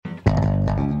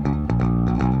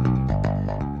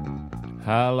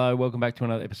Hello, welcome back to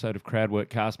another episode of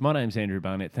Crowdworkcast. My name's Andrew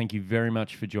Barnett. Thank you very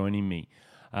much for joining me.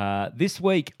 This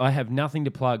week, I have nothing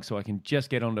to plug, so I can just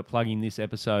get on to plugging this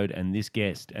episode and this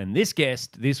guest. And this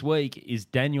guest this week is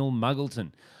Daniel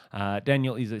Muggleton.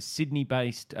 Daniel is a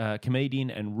Sydney-based comedian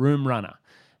and room runner,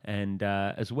 and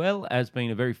as well as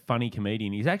being a very funny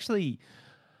comedian. He's actually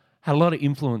had a lot of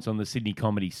influence on the Sydney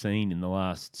comedy scene in the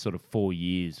last sort of 4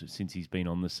 years since he's been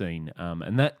on the scene.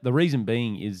 And that the reason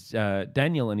being is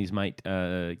Daniel and his mate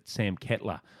Sam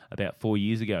Kettler about 4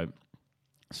 years ago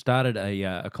started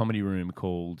a comedy room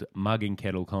called Mug and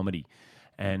Kettle Comedy.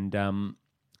 And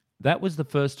that was the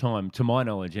first time, to my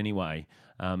knowledge anyway,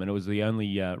 and it was the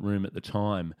only room at the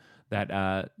time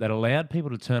that allowed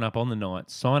people to turn up on the night,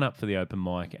 sign up for the open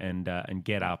mic and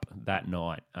get up that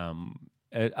night.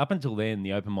 Up until then,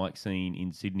 the open mic scene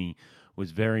in Sydney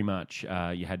was very much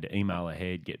you had to email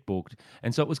ahead, get booked,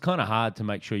 and so it was kind of hard to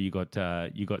make sure you got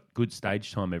good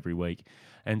stage time every week.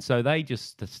 And so they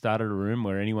just started a room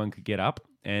where anyone could get up,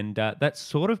 and that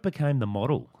sort of became the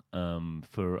model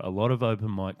for a lot of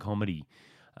open mic comedy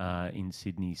in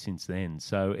Sydney since then.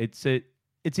 So it's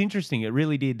interesting. It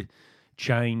really did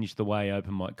change the way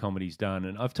open mic comedy's done.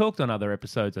 And I've talked on other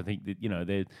episodes, I think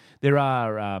that, there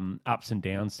are ups and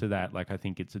downs to that. Like, I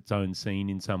think it's its own scene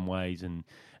in some ways, and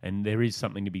there is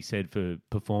something to be said for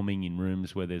performing in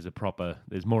rooms where there's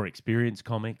more experienced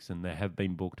comics and they have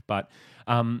been booked. But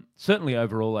certainly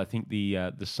overall, I think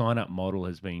the sign-up model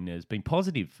has been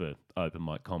positive for open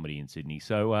mic comedy in Sydney.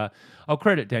 So I'll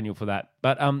credit Daniel for that.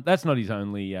 But that's not his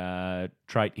only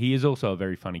trait. He is also a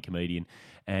very funny comedian,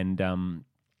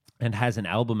 and has an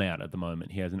album out at the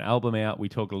moment. He has an album out. We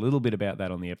talked a little bit about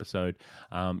that on the episode.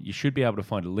 You should be able to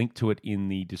find a link to it in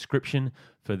the description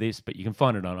for this, but you can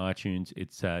find it on iTunes.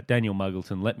 It's Daniel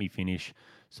Muggleton, Let Me Finish.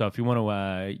 So if you want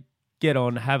to get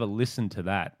on, have a listen to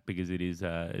that, because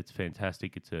it's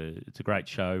fantastic. It's a great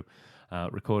show,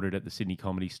 recorded at the Sydney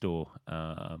Comedy Store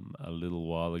a little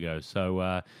while ago.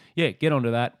 So get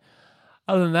onto that.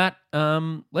 Other than that,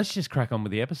 let's just crack on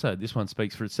with the episode. This one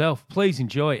speaks for itself. Please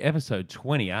enjoy episode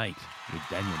 28 with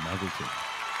Daniel Muggleton.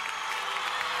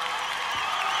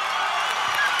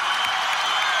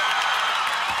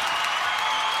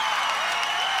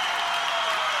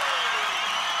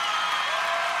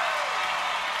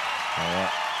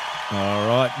 All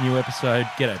right, new episode.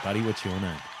 G'day, buddy. What's your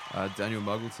name? Daniel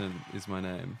Muggleton is my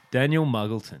name. Daniel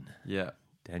Muggleton. Yeah.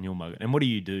 Daniel Muggleton. And what do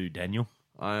you do, Daniel?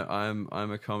 I'm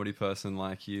a comedy person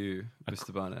like you,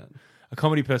 Mr. Barnett. A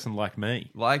comedy person like me.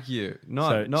 Like you.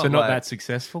 Not that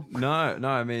successful? No,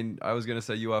 I mean, I was going to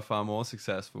say you are far more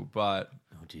successful, but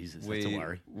oh, Jesus, that's a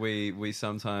worry. We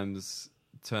sometimes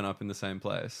turn up in the same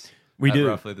place. We at do.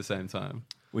 roughly the same time.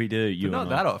 We do. You but not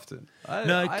that often.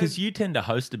 No, because you tend to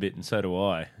host a bit, and so do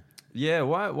I. Yeah,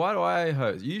 why do I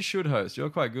host? You should host.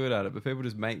 You're quite good at it, but people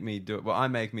just make me do it. Well, I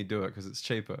make me do it because it's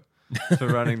cheaper for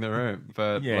running the room.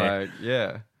 But you're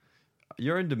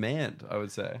in demand, I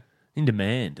would say. In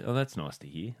demand. Oh, that's nice to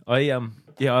hear. I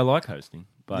like hosting,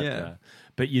 but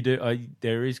but you do. I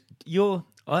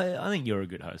think you're a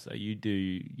good host though.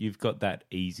 You've got that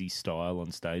easy style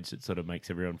on stage that sort of makes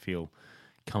everyone feel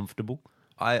comfortable.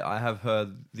 I have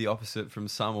heard the opposite from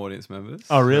some audience members.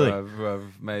 Oh, really? Who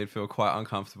I've made feel quite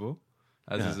uncomfortable,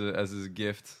 as is a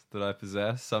gift that I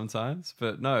possess sometimes.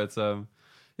 But no, it's the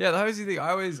hosting thing. I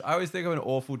always think I'm an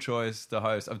awful choice to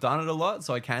host. I've done it a lot,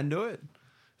 so I can do it.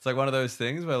 It's like one of those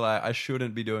things where like I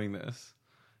shouldn't be doing this.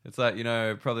 It's like,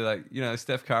 probably like,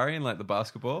 Steph Curry in like the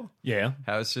basketball. Yeah.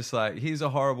 How it's just like, he's a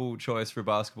horrible choice for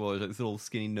basketball. He's like this little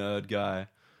skinny nerd guy,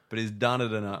 but he's done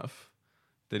it enough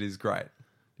that he's great.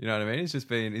 You know what I mean?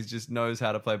 He just knows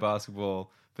how to play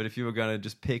basketball. But if you were going to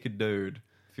just pick a dude,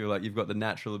 feel like you've got the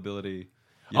natural ability,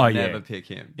 you'd never pick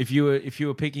him. If you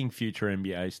were picking future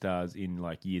NBA stars in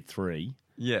like year 3,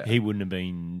 he wouldn't have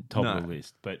been top of the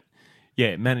list. But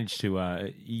yeah, managed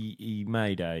to he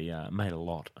made a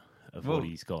lot of what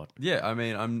he's got. Yeah, I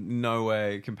mean, I'm no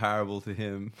way comparable to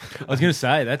him. I was going to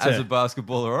say that's as a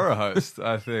basketballer or a host.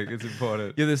 I think it's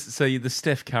important. You're the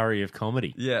Steph Curry of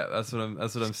comedy. Yeah, that's what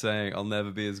I'm saying. I'll never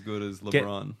be as good as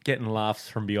LeBron. Getting laughs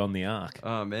from beyond the arc.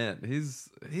 Oh man, his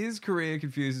career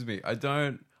confuses me. I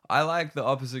like the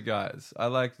opposite guys. I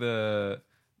like the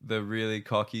really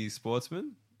cocky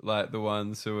sportsmen, like the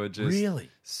ones who are just really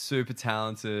super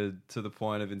talented to the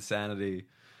point of insanity.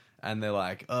 And they're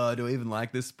like, oh, do I even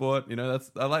like this sport?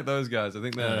 I like those guys. I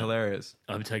think they're hilarious.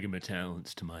 I'm taking my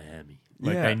talents to Miami.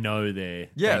 They know they're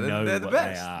the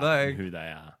best. They are and who they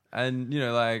are. And,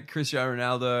 like Cristiano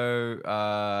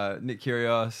Ronaldo, Nick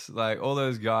Kyrgios, like all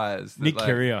those guys. Nick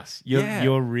Kyrgios.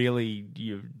 You're really,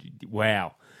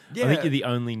 wow. I think you're the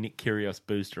only Nick Kyrgios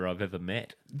booster I've ever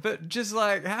met. But just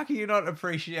like, how can you not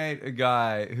appreciate a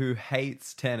guy who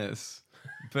hates tennis,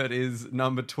 but is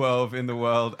number 12 in the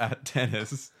world at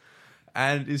tennis,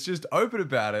 and is just open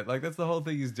about it? Like, that's the whole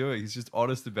thing he's doing. He's just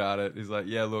honest about it. He's like,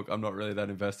 yeah, look, I'm not really that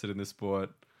invested in this sport.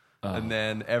 Oh. And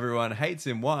then everyone hates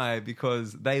him. Why?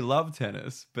 Because they love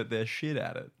tennis, but they're shit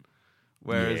at it.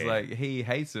 Whereas, like, he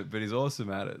hates it, but he's awesome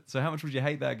at it. So how much would you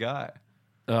hate that guy?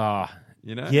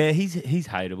 You know? Yeah, he's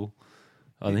hateable,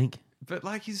 I think. But,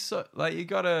 like, he's so... Like, you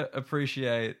gotta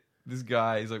appreciate this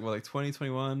guy. He's, like,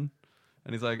 2021?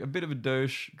 And he's, like, a bit of a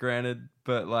douche, granted.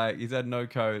 But, like, he's had no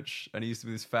coach. And he used to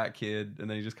be this fat kid. And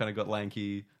then he just kind of got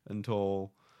lanky and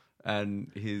tall.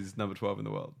 And he's number 12 in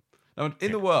the world.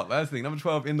 In the world, that's the thing. Number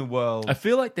 12 in the world. I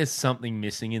feel like there's something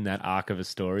missing in that arc of a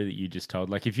story that you just told.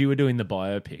 Like, if you were doing the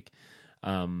biopic...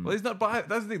 well, he's not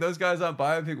that's the thing. Those guys aren't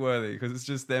biopic worthy because it's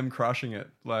just them crushing it,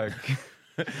 like,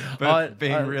 but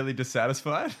being really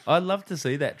dissatisfied. I'd love to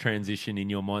see that transition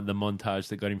in your mind, the montage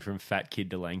that got him from fat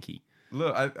kid to lanky.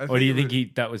 Look, or do you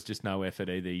think that was just no effort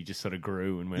either? He just sort of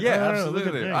grew and went, yeah,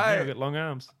 absolutely. I've got long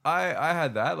arms. I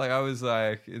had that. Like, I was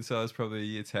like, so I was probably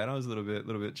year 10. I was a little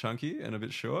bit chunky and a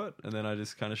bit short, and then I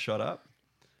just kind of shot up.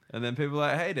 And then people are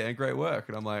like, hey, Dan, great work.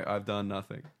 And I'm like, I've done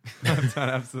nothing. I've done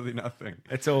absolutely nothing.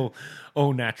 It's all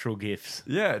natural gifts.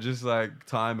 Yeah, just like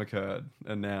time occurred.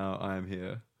 And now I am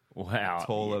here. Wow.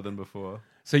 Taller than before.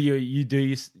 So do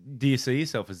you see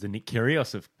yourself as the Nick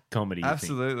Kyrgios of comedy?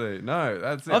 Absolutely. No,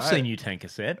 that's it. I've seen you tank a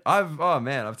set. I've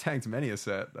tanked many a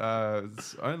set.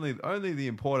 It's only the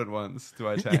important ones do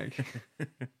I tank.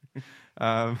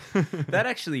 That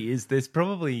actually is. There's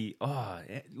probably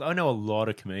I know a lot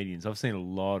of comedians. I've seen a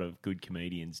lot of good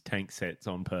comedians tank sets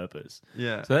on purpose.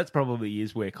 Yeah. So that's probably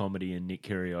is where comedy and Nick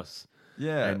Kyrgios,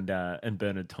 yeah, and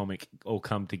Bernard Tomic all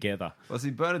come together. Well, see,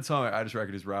 Bernard Tomic, I just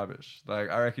reckon is rubbish. Like,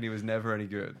 I reckon he was never any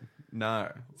good.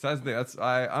 No, so that's the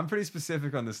thing. I'm pretty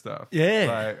specific on this stuff.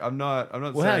 Yeah, like I'm not.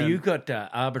 Wow, saying... you've got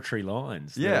arbitrary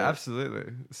lines. Yeah, there.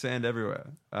 Absolutely, sand everywhere.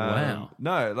 Wow.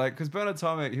 No, like, because Bernard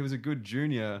Tomic, he was a good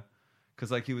junior. Because,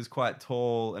 like, he was quite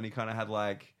tall and he kind of had,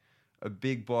 like, a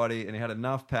big body and he had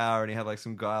enough power and he had, like,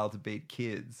 some guile to beat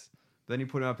kids. But then you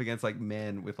put him up against, like,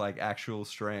 men with, like, actual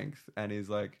strength and his,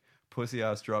 like,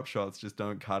 pussy-ass drop shots just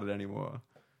don't cut it anymore.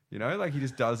 You know? Like, he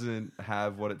just doesn't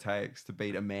have what it takes to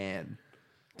beat a man.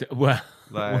 Well...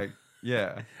 Like,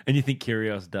 yeah. And you think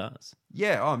Kyrgios does?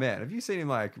 Yeah. Oh, man. Have you seen him,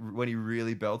 like, when he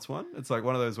really belts one? It's, like,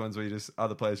 one of those ones where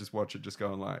other players just watch it just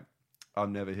going, like...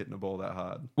 I'm never hitting a ball that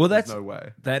hard. Well, There's no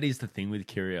way. That is the thing with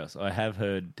Kyrgios. I have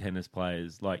heard tennis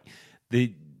players like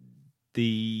I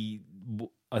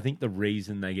think the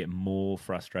reason they get more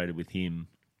frustrated with him,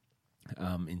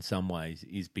 in some ways,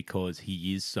 is because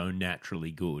he is so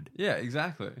naturally good. Yeah,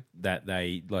 exactly. That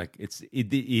they like it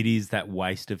is that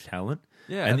waste of talent.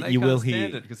 Yeah, and they can't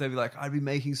stand it because they'd be like, I'd be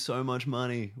making so much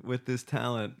money with this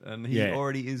talent, and he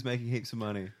already is making heaps of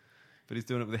money. But he's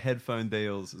doing it with headphone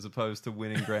deals as opposed to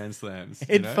winning Grand Slams.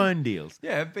 Headphone deals?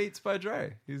 Yeah, Beats by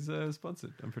Dre. He's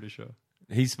sponsored, I'm pretty sure.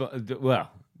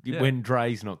 When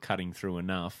Dre's not cutting through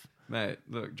enough. Mate,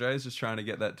 look, Dre's just trying to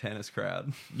get that tennis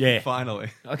crowd. Yeah.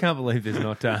 Finally. I can't believe there's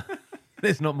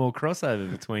not more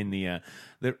crossover between the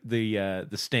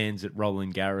stands at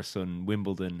Roland Garros and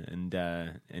Wimbledon and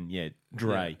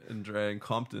Dre. Yeah, and Dre and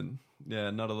Compton. Yeah,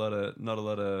 not a lot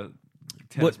of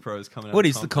tennis pros coming out. What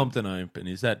is the Compton Open?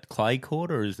 Is that clay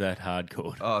court or is that hard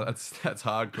court? Oh, that's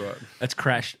hard court. That's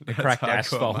cracked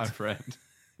asphalt, my friend.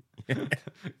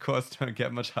 Courts don't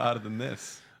get much harder than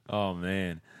this. Oh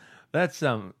man, that's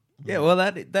Well,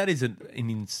 that is a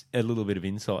little bit of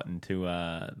insight into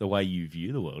the way you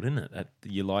view the world, isn't it? That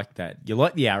you like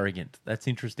the arrogant. That's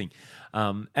interesting.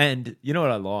 And you know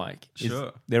what I like?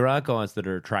 Sure. There are guys that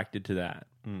are attracted to that.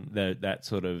 That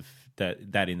sort of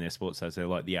that in their sports, so they're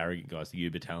like the arrogant guys, the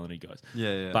uber talented guys.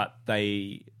 Yeah. But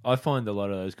I find a lot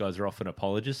of those guys are often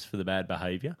apologists for the bad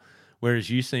behavior, whereas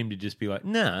you seem to just be like,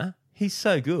 nah, he's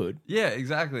so good. Yeah,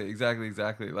 exactly.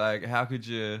 Like, how could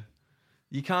you?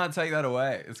 You can't take that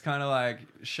away. It's kind of like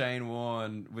Shane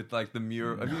Warne with like the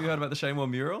mural. Have you heard about the Shane Warne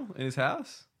mural in his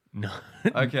house? No.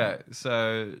 Okay,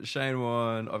 so Shane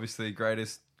Warne, obviously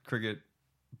greatest cricket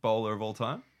bowler of all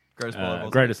time.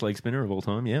 Greatest leg spinner of all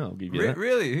time. Yeah, I'll give you that.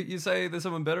 Really? You say there's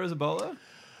someone better as a bowler?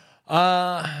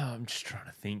 I'm just trying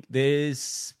to think.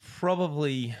 There's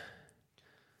probably...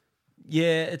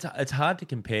 Yeah, it's hard to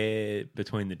compare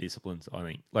between the disciplines, I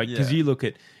think. Like, because you look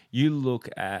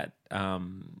at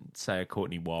say a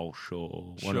Courtney Walsh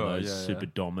or one of those super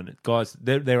dominant guys.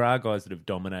 There are guys that have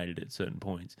dominated at certain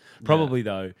points. Probably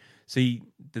though. See,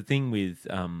 the thing with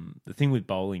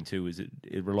bowling too is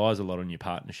it relies a lot on your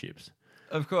partnerships.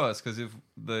 Of course, because if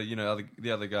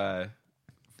the other guy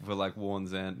for like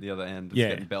Warren's end, the other end is Yeah.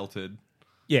 getting belted,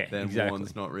 Yeah, then exactly.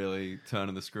 Warren's not really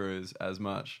turning the screws as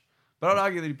much. But I'd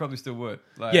argue that he probably still would.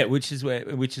 Like, Yeah, which is where,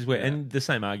 Yeah. and the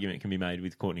same argument can be made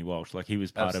with Courtney Walsh. Like he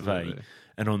was part of Absolutely.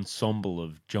 an ensemble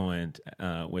of giant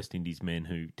West Indies men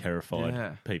who terrified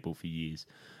Yeah. people for years.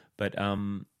 But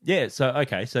Shane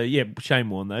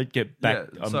Warne though. Get back.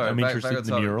 Yeah, I'm interested back in on the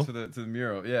topic, mural. to the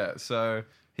mural. Yeah, so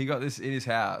he got this in his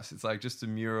house. It's like just a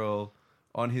mural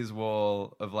on his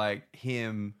wall of like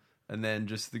him and then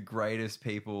just the greatest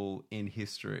people in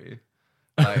history,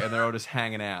 like, and they're all just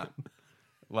hanging out,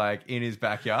 like in his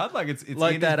backyard. Like it's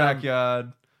Like in that, his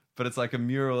backyard, but it's like a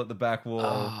mural at the back wall.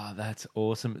 Oh, that's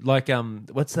awesome! Like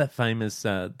what's that famous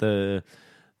the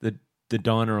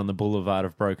diner on the Boulevard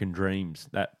of Broken Dreams?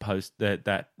 That post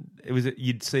that it was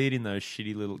you'd see it in those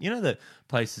shitty little the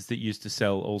places that used to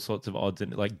sell all sorts of odds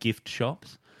and like gift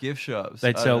shops. Gift shops.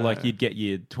 They'd I sell don't like know. you'd get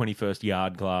your 21st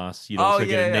yard glass. You'd Oh, also yeah,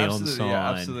 get a yeah, neon absolutely, sign. yeah,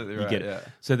 absolutely You'd right, get- yeah.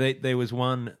 So there was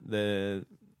one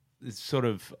it's sort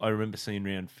of I remember seeing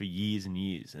around for years and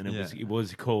years, and it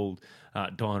was called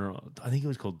Diner. I think it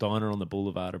was called Diner on the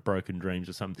Boulevard of Broken Dreams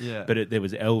or something. Yeah. But there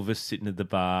was Elvis sitting at the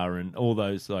bar and all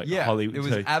those like Yeah, Hollywood. it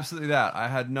was absolutely that. I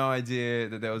had no idea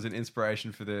that there was an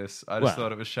inspiration for this. I just Well-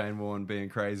 thought it was Shane Warne being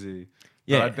crazy.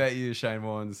 Yeah. But I bet you Shane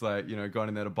Warne's like, gone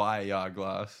in there to buy a yard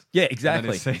glass. Yeah, And then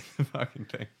exactly. he's seen the fucking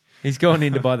thing. He's gone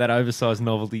in to buy that oversized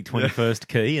novelty 21st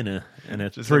key and a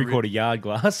Just 3/4 yard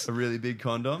glass. A really big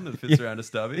condom that fits around a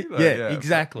stubby. Like, Yeah,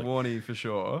 exactly. Warney for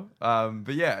sure.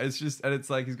 But yeah, it's just, and it's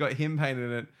like he's got him painted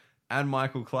in it and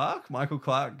Michael Clark. Michael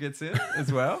Clark gets in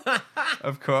as well.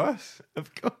 Of course.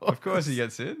 Of course he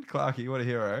gets in. Clarky, what a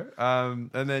hero.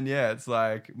 And then, it's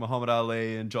like Muhammad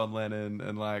Ali and John Lennon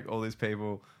and like all these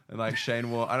people. And like Shane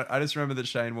Warne. I just remember that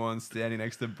Shane Warne's standing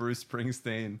next to Bruce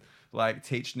Springsteen, like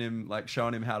teaching him, like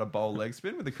showing him how to bowl leg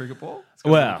spin with a cricket ball. It's got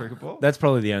a little cricket ball. That's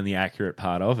probably the only accurate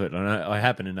part of it. I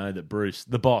happen to know that Bruce,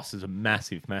 the boss, is a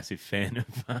massive fan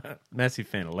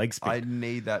of leg spin. I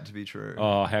need that to be true.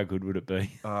 Oh, how good would it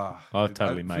be? I've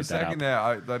totally made for that a second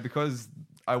up. there, because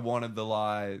I wanted the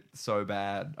lie so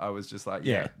bad, I was just like,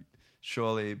 Yeah.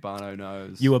 surely Barno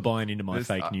knows. You were buying into my this.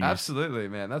 fake news. Absolutely,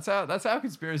 man. That's how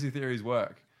conspiracy theories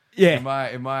work. Yeah.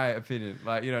 In my opinion,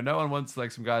 like no one wants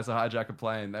like some guys to hijack a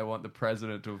plane. They want the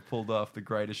president to have pulled off the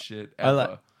greatest shit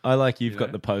ever. I like you've You got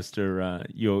know? the poster.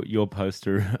 Your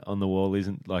poster on the wall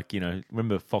isn't like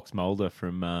Remember Fox Mulder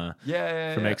from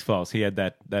Yeah. X-Files? He had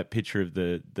that picture of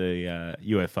the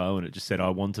UFO and it just said "I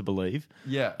want to believe."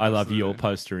 Yeah, I love your absolutely.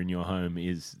 poster in your home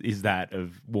is that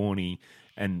of Warney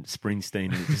and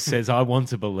Springsteen and it just says "I want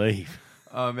to believe."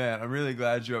 Oh man, I'm really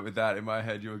glad you went with that. In my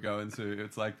head, you were going to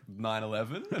it's like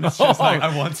 9/11, and it's just like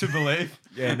I want to believe.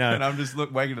 Yeah, no. And I'm just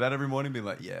waking to that every morning, being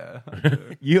like, yeah. I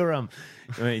do.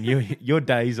 Your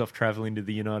days off traveling to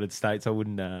the United States, I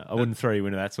wouldn't throw you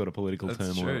into that sort of political That's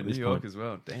turmoil true. at New this York point. as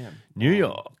well. Damn. New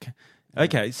York.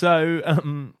 Okay, so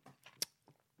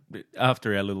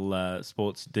after our little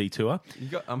sports detour,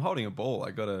 I'm holding a ball.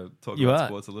 I got to talk You about are.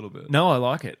 sports a little bit. no, I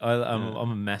like it. I'm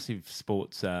a massive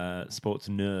sports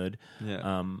nerd.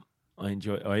 Yeah. I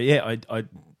enjoy.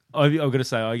 I've got to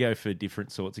say I go for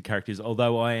different sorts of characters.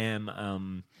 Although I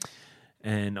am,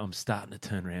 and I'm starting to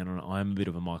turn around on it. I'm a bit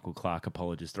of a Michael Clark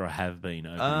apologist, or I have been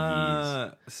over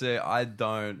the years. See, I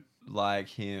don't like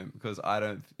him because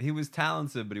he was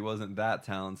talented, but he wasn't that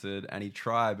talented, and he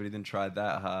tried, but he didn't try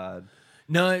that hard.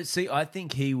 No, see, I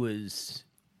think he's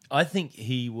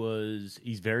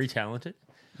very talented.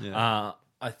 Yeah.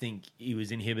 I think he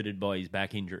was inhibited by his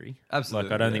back injury. Absolutely,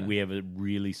 Like, I don't yeah. think we ever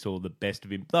really saw the best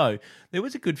of him. Though, there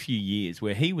was a good few years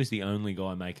where he was the only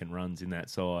guy making runs in that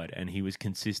side, and he was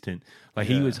consistent. Like,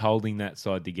 he Yeah. was holding that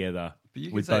side together But you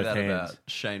can with say both that hands. about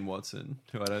Shane Watson,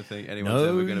 who I don't think anyone's No,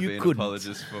 ever going to you be an couldn't.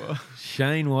 apologist for.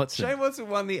 Shane Watson Shane Watson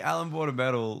won the Allen Border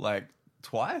Medal like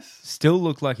twice. still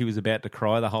looked like he was about to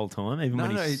cry the whole time. Even No,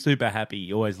 when no, he's super happy,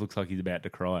 he always looks like he's about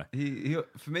to cry. He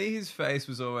for me, his face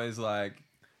was always like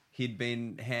he'd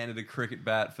been handed a cricket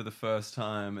bat for the first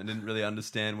time and didn't really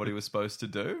understand what he was supposed to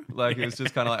do. Like he was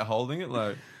just kind of like holding it,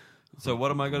 like. So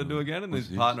what am I going to do again? And his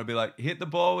partner would be like, "Hit the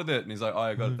ball with it," and he's like, "Oh,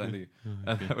 I got it, thank you."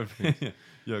 And that would be,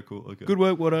 yeah, cool, okay. Good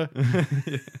work, Watto.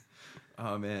 Yeah.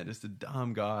 Oh man, just a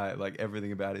dumb guy. Like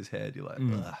everything about his head, you're like,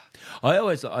 ugh.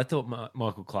 I thought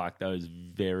Michael Clark though was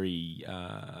very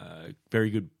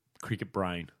good cricket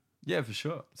brain, Yeah, for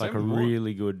sure. like Same a with Warne.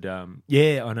 really good.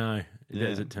 Yeah, I know. Yeah.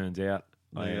 As it turns out,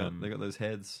 They got those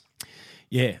heads.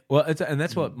 yeah. Well, and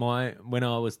that's what when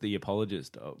I was the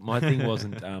apologist, my thing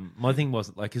wasn't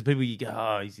like because people you go,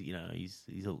 oh, he's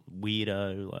a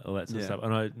weirdo, like all that sort of Yeah. stuff.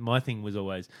 And my thing was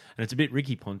always, and it's a bit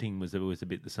Ricky Ponting was a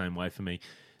bit the same way for me.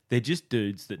 they're just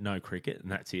dudes that know cricket,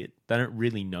 and that's it. They don't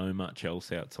really know much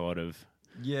else outside of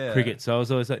Yeah. cricket. So I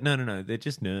was always like, no, they're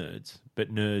just nerds,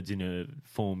 but nerds in a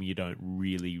form you don't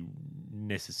really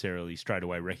necessarily straight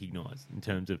away recognise in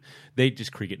terms of they're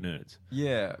just cricket nerds.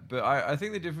 Yeah, but I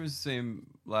think the difference between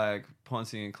like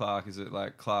Ponting and Clark is that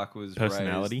like Clark was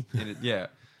Personality.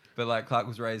 but like Clark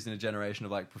was raised in a generation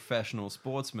of like professional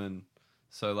sportsmen,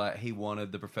 so like he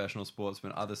wanted the professional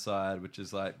sportsman other side, which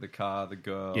is like the car, the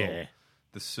girl, Yeah.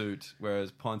 the suit,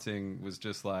 whereas Ponting was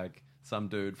just like some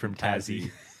dude From from Tassie.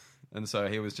 Tassie. And so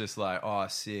he was just like, oh,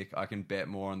 sick, I can bet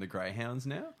more on the Greyhounds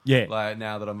now. Yeah. Like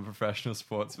now that I'm a professional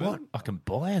sportsman. What? I can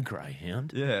buy a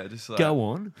greyhound. Yeah, just like, Go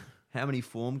on. how many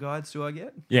form guides do I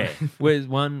get? Yeah. Whereas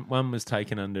one was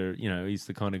taken under, he's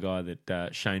the kind of guy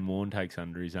that Shane Warne takes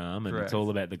under his arm, and Correct. it's all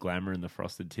about the glamour and the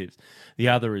frosted tips. The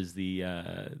other is the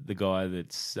guy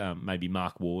that's maybe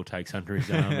Mark Waugh takes under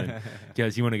his arm and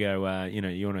goes, you want to go,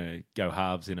 you want to go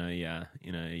halves in a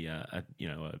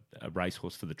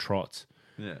racehorse for the trots.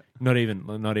 Yeah. Not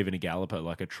even a galloper,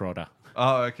 like a trotter.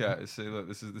 Oh, okay. See, look,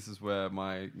 this is where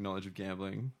my knowledge of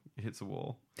gambling hits a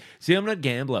wall. See, I'm not a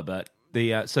gambler, but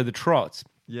the trots.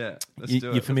 Yeah, let's You- do it.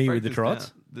 you're Let's familiar break with the this trots?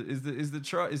 down. Is the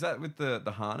trot? Is that with the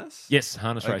harness? Yes,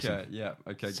 harness Okay. racing. Yeah.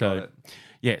 Okay. So- got it.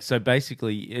 Yeah, so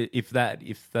basically, if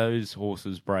those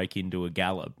horses break into a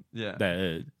gallop, Yeah.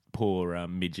 the poor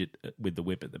midget with the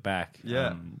whip at the back,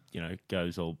 Yeah.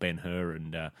 goes all Ben Hur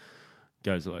and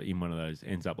goes like in one of those,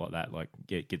 ends up like that, like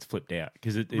gets flipped out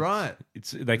because Right.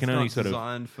 they can It's only not sort of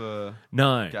designed for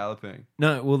galloping. galloping.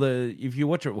 No, well, if you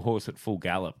watch a horse at full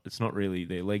gallop, it's not really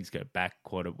their legs go back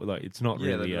quite a like. It's not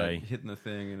Yeah, really they're a like hitting the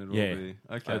thing and it'll yeah. be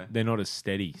okay. They're not as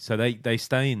steady, so they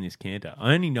stay in this canter.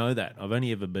 I only know that I've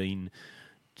only ever been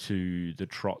to the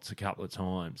trots a couple of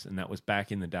times, and that was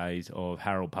back in the days of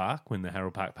Harold Park when the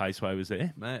Harold Park Paceway was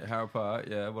there. Mate, Harold Park,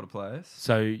 yeah, what a place.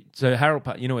 So Harold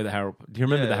Park, you know where the Harold? Do you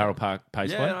remember the Yeah. Harold Park Paceway?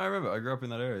 Yeah, no, I remember. I grew up in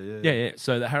that area. Yeah.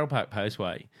 So the Harold Park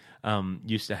Paceway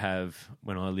used to have,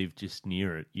 when I lived just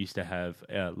near it, used to have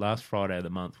last Friday of the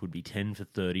month would be 10 for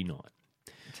 30 night.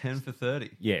 10 for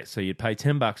 30. Yeah, so you'd pay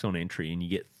 $10 on entry and you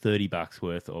get $30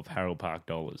 worth of Harold Park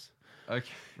dollars. Okay.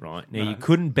 Right now, you Nice.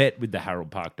 couldn't bet with the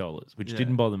Harold Park dollars, which Yeah.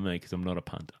 didn't bother me because I'm not a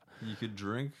punter. You could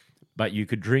drink. But you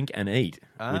could drink and eat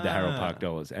with the Harold Ah. Park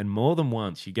dollars, and more than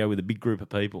once you go with a big group of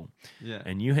people, Yeah.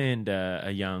 and you hand a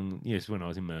young, when I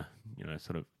was in my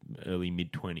sort of early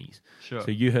mid-20s, Sure.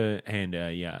 so you hand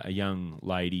a young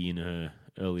lady in her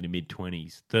early to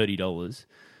mid-20s $30,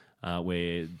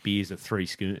 where beers are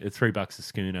 $3 a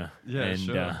schooner. Yeah, and,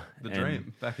 sure. The and-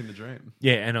 dream. Back in the dream.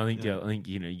 Yeah, and I think Yeah.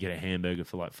 you get a hamburger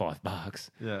for like $5.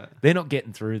 Yeah. They're not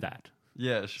getting through that.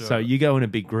 Yeah, sure. So you go in a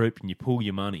big group and you pull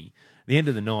your money. At the end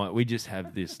of the night, we just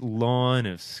have this line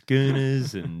of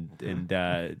schooners and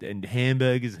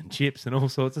hamburgers and chips and all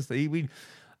sorts of stuff. We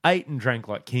ate and drank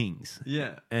like kings.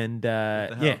 Yeah. And The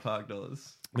yeah, Harold Park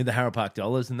dollars. with the Harold Park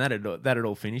dollars, and that'd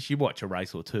all finished. You watch a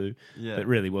race or two, Yeah. but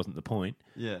really wasn't the point.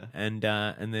 Yeah. And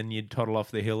then you'd toddle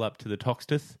off the hill up to the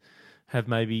Toxteth, have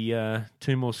maybe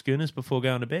 2 more schooners before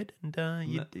going to bed, and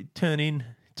you'd turn in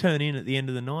at the end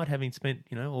of the night, having spent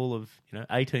all of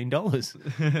 $18.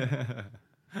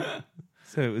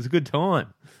 So it was a good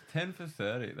time. 10 for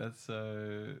 30. That's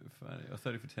so funny. Or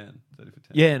 30 for 10. 30 for 10.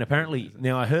 Yeah, and apparently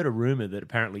now I heard a rumor that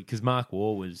because Mark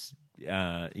Waugh was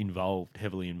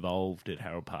heavily involved at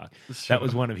Harold Park. Sure. That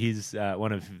was one of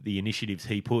the initiatives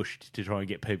he pushed to try and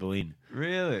get people in.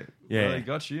 Really? Yeah. Well, he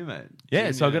got you, mate.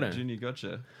 Yeah, so I got it. Junior got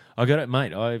you. I got it,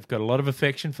 mate. I've got a lot of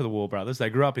affection for the Waugh brothers. They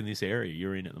grew up in this area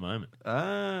you're in at the moment.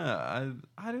 I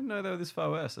didn't know they were this far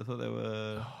west. I thought they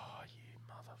were. Oh, you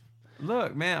mother!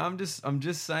 Look, man, I'm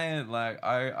just saying. Like,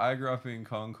 I grew up in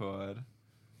Concord,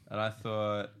 and I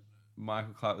thought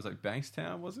Michael Clark was like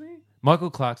Bankstown, wasn't he?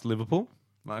 Michael Clark's Liverpool.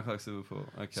 Michael Clark's Liverpool.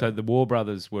 Okay. So the Waugh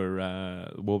brothers were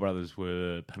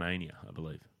Panania, I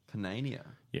believe. Panania.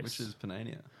 Yes. Which is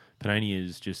Panania? Panania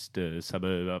is just a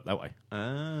suburb up that way,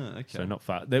 Ah, okay. so not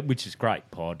far. Which is great,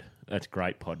 Pod. That's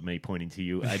great, Pod. Me pointing to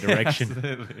you a direction.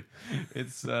 Absolutely.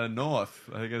 It's north.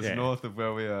 I think it's Yeah. north of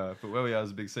where we are. But where we are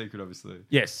is a big secret, obviously.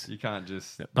 Yes, You can't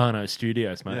just Barno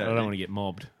Studios, mate. Yeah, I don't you- want to get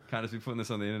mobbed. be putting this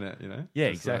on the internet, you know? Yeah,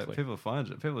 It's like, exactly. people will find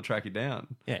you. People will track you down.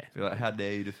 Yeah, Be like, how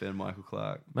dare you defend Michael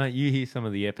Clark? mate. You hear some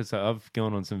of the episodes. I've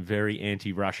gone on some very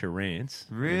anti-Russia rants.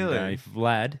 Really? And,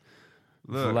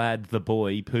 Vlad the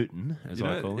boy Putin, as You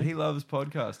I know, call he him. loves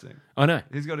podcasting. I know.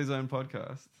 He's got his own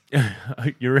podcast.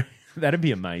 That'd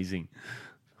be amazing.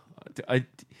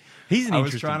 He's an I was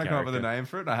interesting trying to come up with a character. name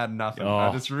for it, and I had nothing. Oh.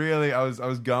 I just really, I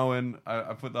was going.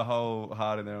 I put the whole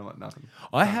heart in there, and I'm like nothing.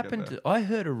 I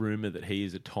heard a rumor that he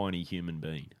is a tiny human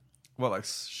being, Well, like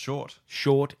short,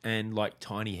 short and like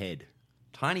tiny head.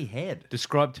 tiny head.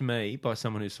 Described to me by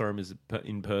someone who saw him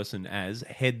in person as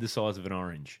head the size of an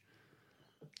orange.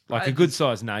 Like a good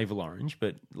sized navel orange,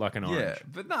 but like an orange. Yeah,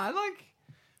 but no, like,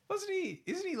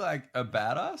 isn't he like a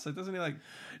badass? Like, doesn't he like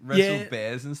wrestle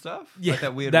bears and stuff? Yeah, like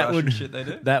that weird Russian shit they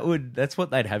do. That's what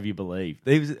they'd have you believe.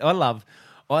 I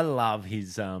love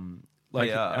his like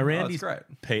around his great.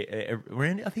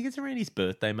 around. I think it's around his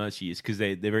birthday most years because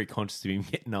they're very conscious of him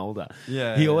getting older.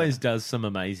 Yeah, he yeah, always does some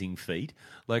amazing feat.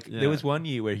 Like there was one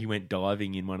year where he went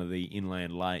diving in one of the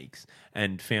inland lakes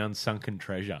and found sunken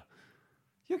treasure.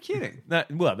 You're kidding.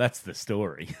 Well, that's the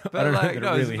story. But I don't like, know that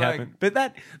no, it it's really like- happened. But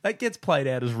that gets played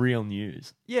out as real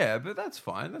news. Yeah, but that's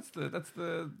fine. That's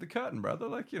the curtain, brother.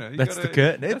 Like, you know, That's the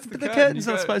curtain. That's But the curtain's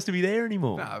not supposed to be there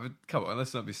anymore. Nah, but come on,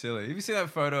 let's not be silly. Have you seen that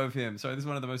photo of him? Sorry, this is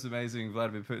one of the most amazing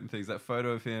Vladimir Putin things. That photo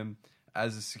of him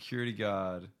as a security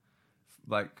guard,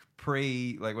 like before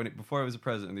he was a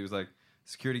president, he was like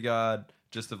security guard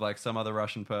just of like some other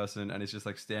Russian person, and he's just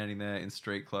like standing there in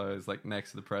street clothes, like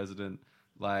next to the president,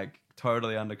 like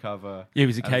totally undercover. Yeah, he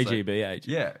was a And it's KGB like, agent.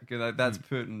 yeah, because that's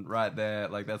Putin right there.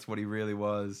 Like that's what he really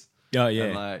was. Oh, yeah.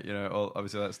 And like, you know,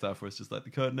 obviously that stuff where it's just like the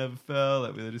curtain never fell,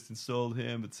 like they just installed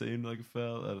him, it seemed like it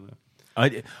fell. I don't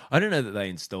know. I don't know that they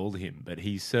installed him, but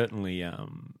he certainly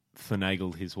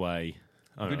finagled his way.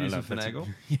 I Good don't use know of if that's a- finagle.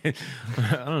 Yeah,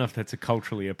 I don't know if that's a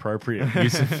culturally appropriate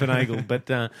use of finagle, but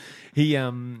he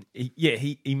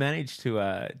managed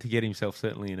to get himself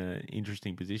certainly in an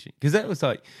interesting position because that was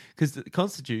like because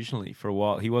constitutionally for a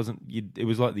while he wasn't. It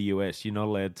was like the US. You're not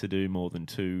allowed to do more than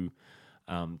 2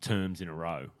 terms in a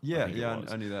row. Yeah, I think it yeah,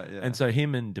 was. I knew that. Yeah, And so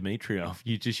him and Dimitrov,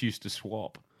 you just used to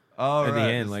swap. oh, At right.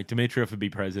 the end, like Dimitrov would be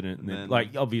president, and then then-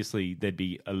 like obviously there'd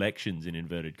be elections in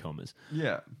inverted commas.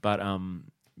 yeah, But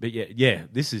yeah,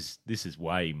 this is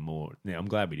way more. Now I'm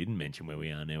glad we didn't mention where we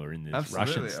are now. We're in this Russian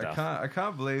absolutely. stuff. I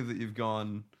can't believe that you've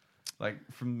gone like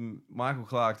from Michael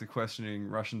Clark to questioning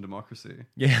Russian democracy.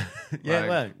 Yeah, yeah. Like,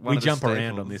 Well, one we of the jump around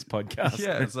staples. on this podcast.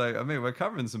 Yeah, it's like, I mean, we're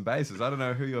covering some bases. I don't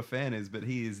know who your fan is, but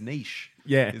he is niche.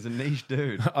 Yeah. He's a niche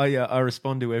dude. I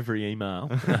respond to every email.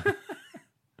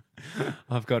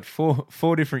 I've got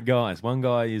four different guys. One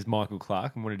guy is Michael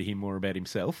Clark and wanted to hear more about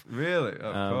himself. Really?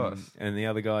 Of course. And the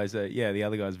other guy's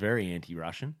very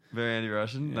anti-Russian. Very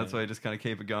anti-Russian. That's why you just kind of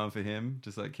keep it going for him.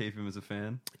 Just like keep him as a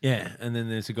fan. Yeah, and then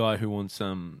there's a guy who wants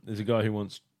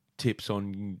tips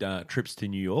on trips to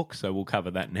New York, so we'll cover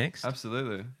that next.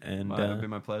 Absolutely. And It'd be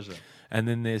my pleasure. And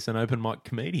then there's an open mic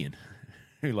comedian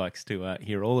who likes to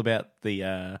hear all about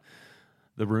the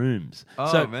rooms.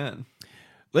 Oh, so man.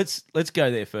 let's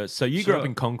go there first. So you grew up Sure.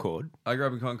 in Concord. I grew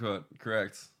up in Concord.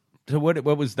 Correct. So what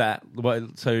was that?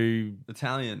 So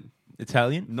Italian.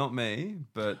 Italian? Not me,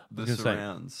 but the was gonna say-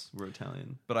 surrounds were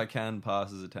Italian. But I can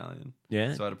pass as Italian.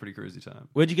 Yeah. So I had a pretty cruisy time.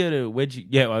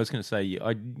 Yeah, I was going to say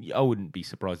I wouldn't be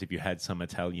surprised if you had some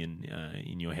Italian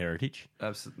in your heritage.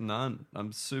 None.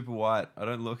 I'm super white. I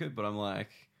don't look it, but I'm like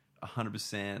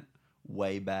 100%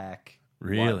 way back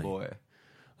Really? white boy.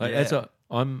 Like, Yeah.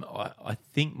 I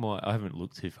think I haven't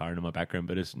looked too far into my background,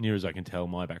 but as near as I can tell,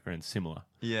 my background's similar.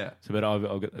 Yeah. So, but I've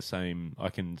got the same. I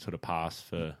can sort of pass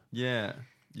for Yeah.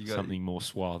 You got something more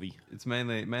swarthy. It's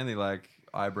mainly like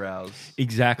eyebrows.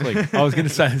 Exactly. I was going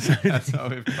to say That's all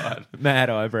we've got. mad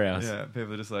eyebrows. Yeah,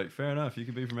 people are just like, fair enough, you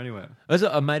can be from anywhere. As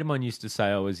a mate of mine used to say,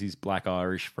 I was his black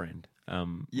Irish friend.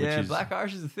 Yeah, which is, Black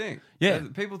Irish is a thing. Yeah.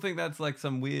 People think that's like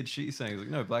some weird shit saying. It's like,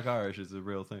 no, Black Irish is a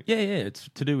real thing. Yeah. It's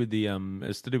to do with the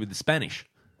Spanish,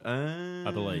 I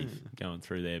I believe, going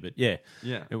through there. But yeah,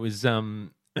 Yeah. it was.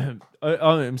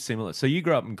 I'm similar. So you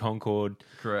grew up in Concord.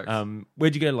 Correct.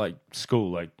 Where'd you go to like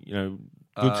school? Like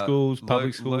good schools,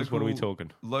 public schools. What are we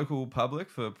talking? Local public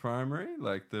for primary,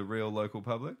 like the real local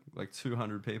public, like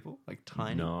 200 people, like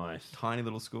tiny, Nice. tiny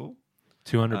little school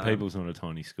 200 people's not a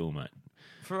tiny school, mate.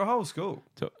 for a whole school.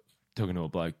 Talking to a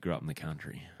bloke who grew up in the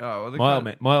country. Oh, well,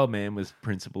 My old man was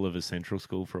principal of a central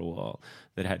school for a while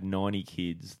that had 90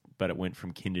 kids, but it went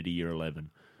from kinder to year 11.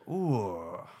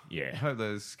 Ooh. I Yeah. hope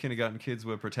those kindergarten kids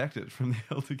were protected from the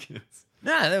elder kids.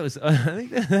 No, that was. I think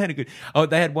they had a good. Oh,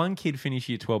 they had one kid finish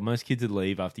year 12. Most kids would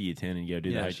leave after year 10 and go do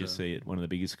Yeah, the HSC at one of the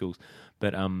biggest schools.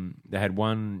 But they had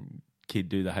one kid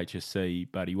do the HSC,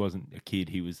 but he wasn't a kid.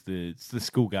 He was the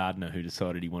school gardener who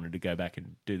decided he wanted to go back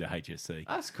and do the HSC.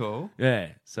 That's cool. Yeah.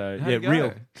 So How'd yeah, it go?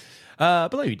 real. I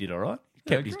believe he did all right.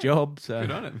 Yeah, Kept his great. job. So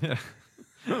Good on him. Yeah.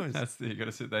 You got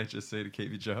to sit the HSC to keep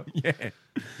your job. yeah.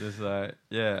 Just like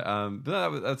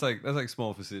but that's like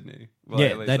small for Sydney. Well, Yeah,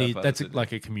 at least that is. part of That's Sydney.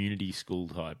 like a community school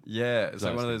type. Yeah, it's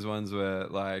like Nice. one of those ones where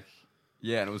like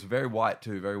and it was very white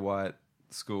too, very white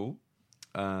school,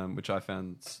 which I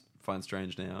find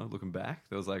strange now looking back.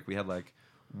 There was like we had like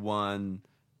one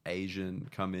Asian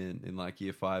come in like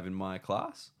year 5 in my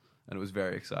class, and it was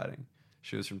very exciting.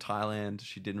 She was from Thailand.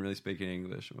 She didn't really speak any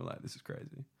English, and we're like, this is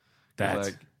crazy. That's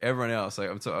Like everyone else, like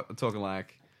I'm talking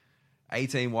like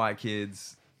 18 white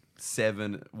kids,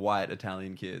 7 white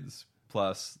Italian kids,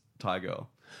 plus Thai girl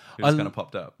who just kind of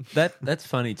popped up. that's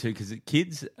funny too, because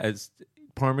kids, as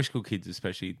primary school kids,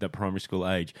 especially the primary school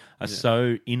age, are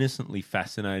so innocently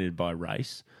fascinated by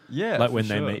race. Yeah, like for when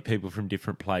they sure. meet people from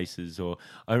different places. Or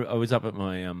I was up at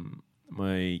my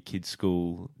my kids'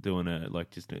 school doing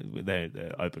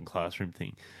the open classroom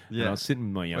thing. And Yeah. I was sitting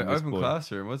with my Wait, youngest open boy.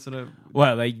 classroom. What's it?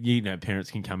 Well, parents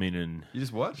can come in and You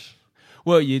just watch?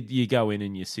 well, you go in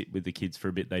and you sit with the kids for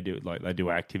a bit. They do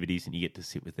activities, and you get to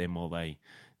sit with them while they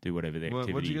do whatever their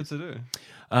activity. What did you get is. to do?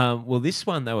 Well, this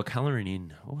one they were colouring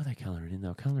in. What were they colouring in? They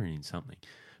were colouring in something,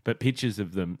 but pictures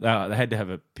of them. They had to have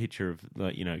a picture of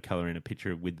colouring a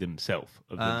picture with themselves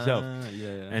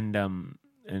Yeah.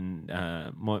 and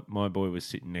my boy was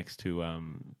sitting next to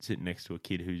a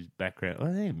kid whose background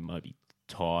I think it might be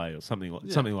Thai or something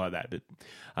like that, but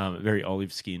a very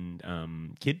olive skinned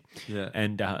kid. Yeah.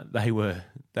 And they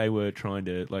were trying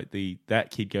to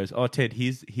that kid goes, "Oh, Ted,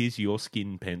 here's your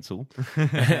skin pencil,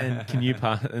 and can you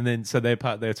pass?" And then so they're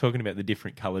talking about the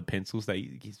different coloured pencils.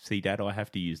 They see, Dad, I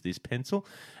have to use this pencil,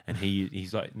 and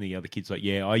he's like, and the other kid's like,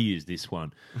 "Yeah, I use this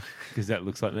one because that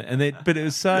looks like." And then, but it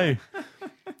was so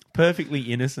perfectly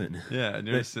innocent. Yeah, and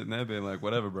you're just sitting there being like,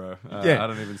 whatever, bro. Yeah. I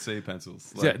don't even see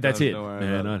pencils. So that's it. Don't worry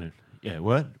Man, about I it. don't. Yeah,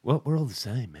 what? We're all the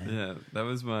same, man. Yeah, that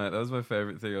was my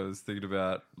favorite thing. I was thinking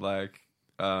about that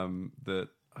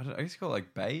I guess you call it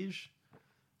like beige,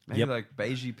 maybe Yep. like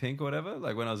beigey pink or whatever.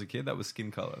 Like when I was a kid, that was skin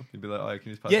color. You'd be like, oh, can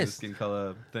you just pass Yes. me the skin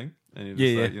color thing? And you're Yeah,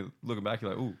 just like, yeah. you're looking back,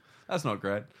 you're like, ooh, that's not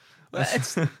great.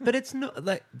 But it's not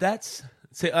like that's.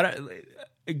 See, I don't.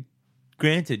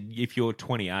 Granted, if you're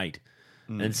 28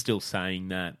 and still saying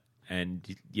that, and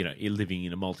you're living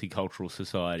in a multicultural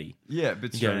society, Yeah,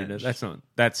 but you go, strange.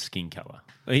 that's skin color,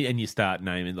 and you start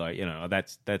naming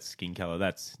that's skin color.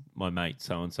 That's my mate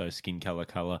so and so skin color.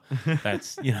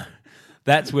 That's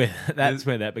that's where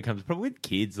that becomes a problem with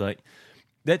kids. Like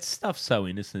that stuff's so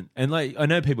innocent, and I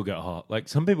know people go, oh, like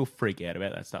some people freak out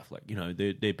about that stuff. Like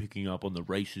they're picking up on the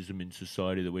racism in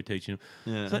society that we're teaching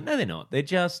them. Yeah. It's like, no, they're not. They're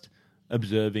just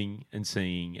observing and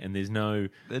seeing, and there's no.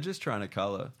 They're just trying to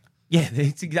color. Yeah,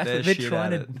 it's exactly. They're shit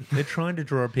at They're trying to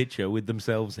draw a picture with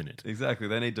themselves in it, Exactly,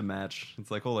 they need to match. It's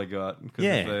like all they got. Because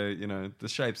Yeah. if they, the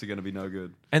shapes are going to be no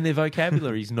good. and their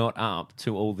vocabulary's not up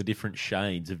to all the different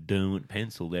shades of Derwent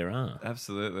pencil there are.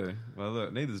 Absolutely. Well,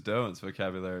 look, neither's Derwent's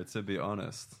vocabulary, to be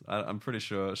honest. I'm pretty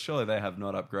sure. Surely they have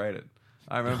not upgraded.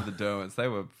 I remember the Derwents. They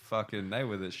were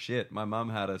the shit. My mum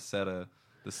had a set of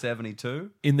the 72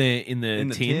 In the in the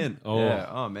tin. Oh, Yeah.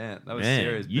 Oh man, that was man,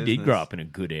 serious. you business. did grow up in a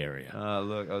good area.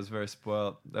 Look, I was very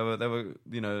spoiled. They were,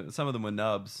 some of them were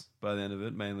nubs by the end of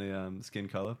it, mainly skin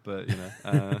color, but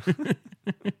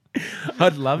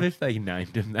I'd love if they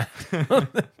named him that on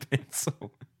the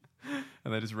pencil.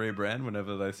 and they just rebrand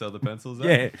whenever they sell the pencils.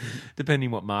 Yeah,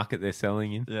 depending what market they're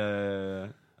selling in. Yeah.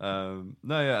 And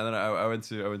then I went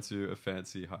to a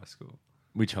fancy high school,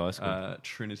 Which high school?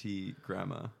 Trinity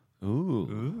Grammar.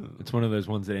 Ooh, it's one of those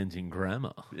ones that ends in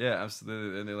grammar. Yeah,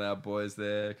 absolutely. And they allow boys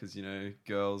there because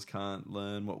girls can't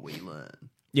learn what we learn,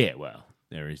 Yeah, well,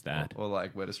 there is that. or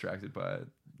like we're distracted by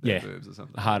their Yeah, boobs or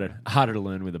something. harder to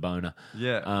learn with a boner.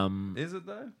 Yeah. Is it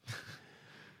though?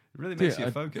 It really makes you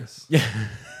focus. Yeah,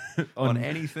 On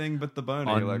anything but the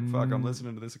boner. You're like, fuck, I'm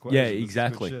listening to this equation. yeah, This is good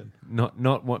exactly. shit.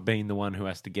 Not what being the one who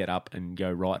has to get up and go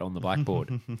right on the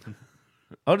blackboard.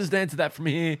 I'll just answer that from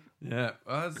here. Yeah.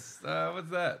 What's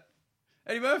that?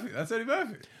 Eddie Murphy. That's Eddie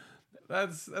Murphy.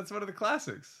 That's one of the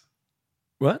classics.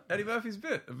 What? Eddie Murphy's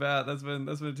bit about that's when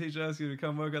a teacher asks you to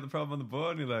come work out the problem on the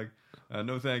board, and you're like,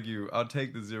 no, thank you. I'll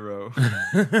take the 0.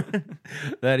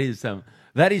 That is so.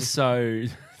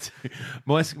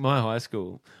 My high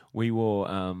school, we wore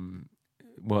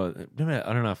well, I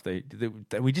don't know if they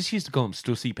we just used to call them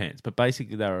Stussy pants, but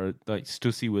basically they were like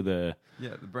Stussy with Yeah,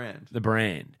 the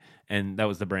brand. and that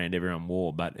was the brand everyone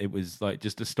wore, but it was like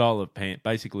just a style of pant,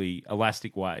 basically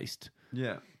elastic waist,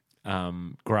 Yeah.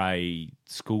 grey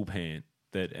school pant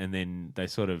and then they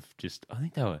sort of just I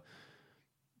think they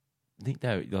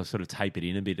were sort of tapered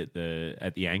in a bit at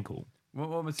the ankle.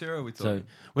 What material are we So talking?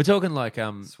 we're talking like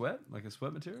Sweat? Like a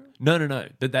sweat material? no.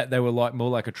 That they were like more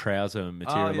like a trouser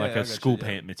material, yeah, like I a gotcha, school yeah.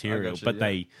 pant I material, gotcha, but yeah.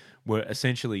 they were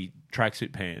essentially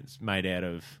tracksuit pants made out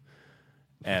of.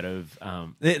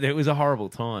 It was a horrible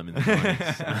time in the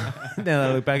 90s. Now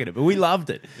I look back at it, but we loved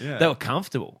it. Yeah. They were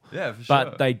comfortable. Yeah, for But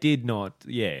sure. they did not.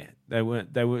 Yeah, they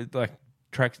weren't. They were like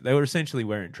tracks. They were essentially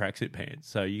wearing tracksuit pants,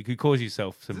 so you could cause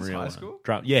yourself some Is this real high school?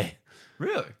 Yeah,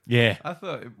 Really? yeah. I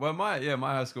thought, well, my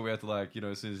high school, we had to like,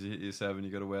 as soon as you hit year 7, you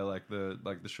got to wear like the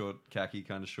short khaki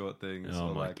kind of short things. Oh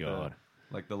or my like God.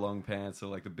 like the long pants or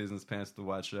like the business pants with the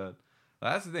white shirt.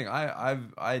 That's the thing.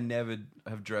 I never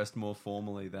have dressed more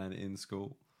formally than in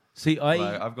school. See,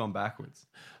 I've gone backwards.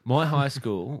 my high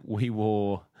school, we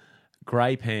wore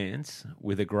grey pants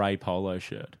with a grey polo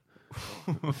shirt.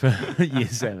 For year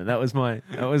 7, that was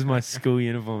my school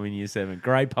uniform in year 7.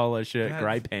 Grey polo shirt, That's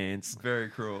grey pants. Very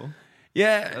cruel.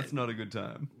 Yeah, That's not a good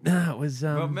time. no, it was.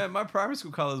 Well, man, my primary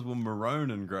school colors were maroon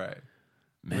and grey,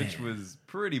 which Man. was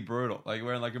pretty brutal. Like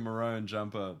wearing like a maroon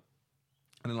jumper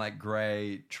and then like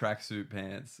grey tracksuit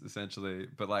pants, essentially,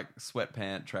 but like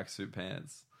sweatpant tracksuit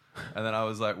pants. And then I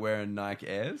was like wearing Nike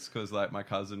Airs because like my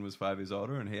cousin was 5 years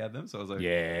older and he had them. So I was like,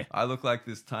 Yeah. I look like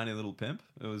this tiny little pimp.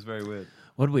 It was very weird.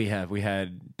 What did we have? We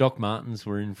had Doc Martens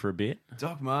were in for a bit.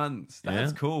 Doc Martens,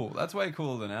 that's Yeah. cool. That's way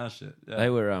cooler than our shit. Yeah. They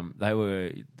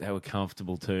were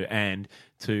comfortable too, and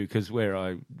because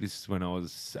this is when I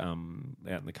was out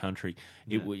in the country.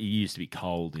 It used to be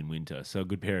cold in winter, so a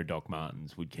good pair of Doc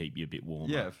Martens would keep you a bit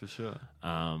warmer. Yeah, for sure.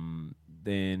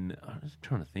 Then I was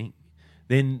trying to think.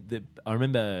 Then I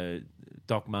remember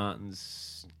Doc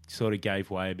Martens sort of gave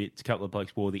way a bit. A couple of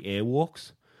blokes wore the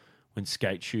Airwalks when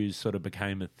skate shoes sort of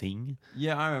became a thing.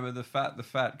 Yeah, I remember the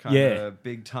fat kind Yeah. of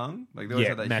big tongue. Like they always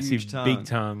had that massive huge tongue. big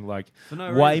tongue, like For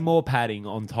no way reason. more padding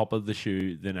on top of the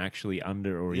shoe than actually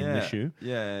under or in the shoe.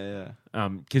 Yeah.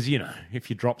 Because if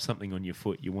you drop something on your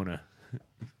foot, you want a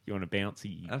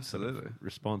bouncy sort of Absolutely.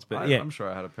 response. But I'm sure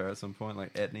I had a pair at some point,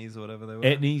 like Etnies or whatever they were.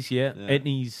 Etnies, Yeah.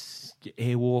 Etnies,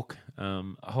 Airwalk,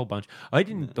 a whole bunch. I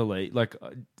didn't believe,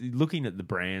 looking at the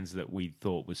brands that we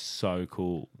thought was so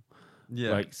cool.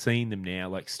 Yeah. Like seeing them now,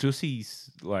 like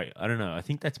Stussy's, like I don't know. I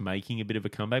think that's making a bit of a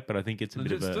comeback, but I think it's a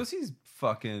bit of a. Stussy's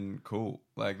fucking cool.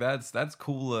 Like that's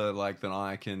cooler like than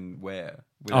I can wear.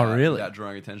 Really? Without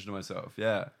drawing attention to myself.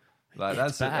 Yeah. Like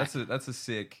It's that's back. that's a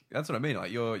sick. That's what I mean.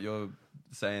 Like you're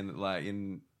saying that like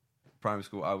in primary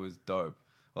school I was dope.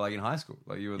 Or like in high school,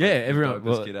 like you were Yeah, the everyone.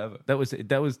 dopest kid ever. That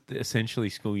was essentially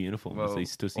school uniform. Was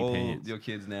these Stussy all pants? your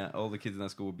kids now, all the kids in that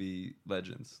school will be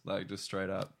legends, like just straight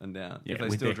up and down. Yeah, if they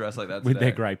with still their- dress like that with today.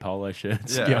 their grey polo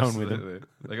shirts, Yeah, going with them. absolutely.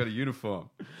 They got a uniform.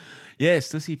 Yeah,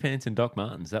 Stussy pants and Doc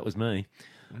Martens. That was me.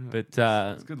 But It's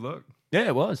a good look. yeah,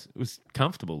 it was. It was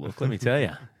comfortable. Look, let me tell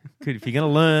you. Good. If you're going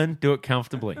to learn, do it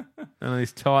comfortably. None of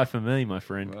this tie for me, my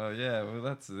friend. Well, yeah. Well,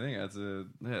 that's the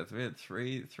thing. We had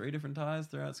three different ties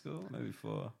throughout school, maybe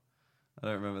 4. I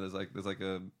don't remember. There's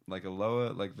a lower,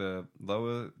 like the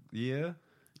lower year,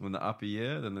 and the upper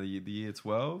year, then the year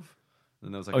 12.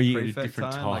 Then there was like a you had a prefect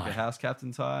different tie, like tie. a house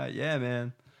captain tie. Yeah,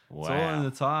 man. It's all Wow. in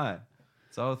the tie.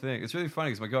 It's the whole thing. It's really funny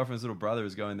because my girlfriend's little brother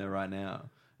is going there right now,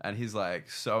 and he's like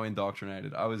so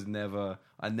indoctrinated. I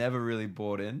never really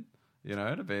bought in,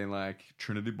 to being like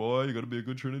Trinity boy. You got to be a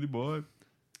good Trinity boy.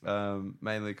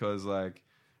 Mainly because like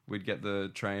we'd get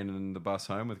the train and the bus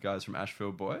home with guys from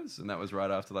Ashfield Boys, and that was right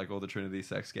after like all the Trinity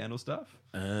sex scandal stuff.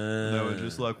 And they were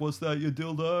just like, "What's that, you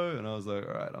dildo?" And I was like,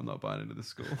 "All right, I'm not buying into this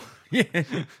school." yeah.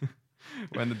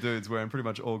 When the dudes wearing pretty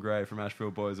much all grey from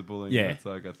Ashfield Boys are bullying, Yeah. it's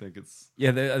like I think it's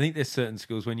Yeah, I think there's certain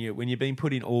schools when you're being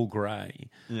put in all grey.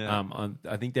 Yeah.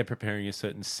 I think they're preparing a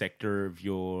certain sector of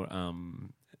your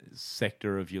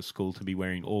school to be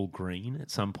wearing all green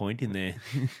at some point in their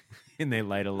in their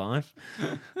later life.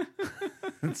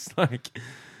 It's like,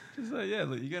 just like yeah,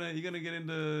 look, you're gonna get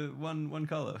into one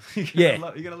color.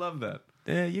 Yeah. You're gonna love that.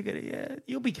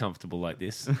 you'll be comfortable like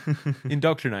this.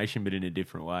 Indoctrination, but in a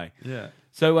different way. Yeah,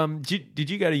 So, did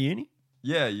you go to uni?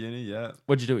 yeah, uni, yeah,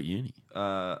 What'd you do at uni?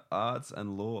 arts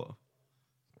and law.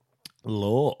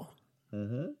 Law.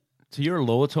 Mm-hmm. So you're a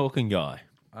law talking guy.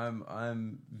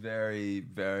 I'm very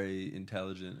very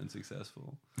intelligent and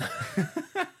successful.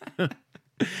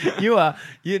 You are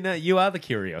the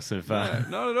curious of. No,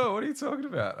 not at all. What are you talking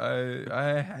about?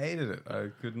 I hated it. I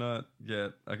could not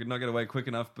get away quick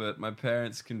enough. But my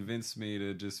parents convinced me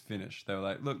to just finish. They were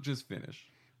like, "Look, just finish.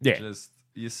 Yeah. just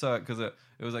you suck." Because it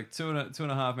was like two and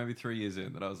a half, maybe 3 years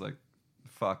in that I was like,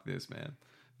 "Fuck this, man.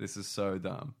 This is so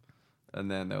dumb." And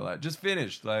then they were like, "Just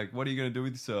finish. Like, what are you gonna do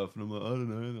with yourself?" And I'm like, "I don't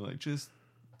know." And they're like, "Just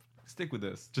stick with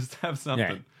this. Just have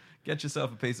something. Yeah. Get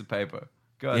yourself a piece of paper.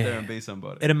 Go out Yeah. there and be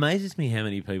somebody." It amazes me how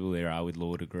many people there are with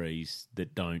law degrees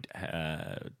that don't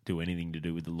do anything to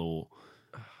do with the law.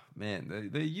 Man,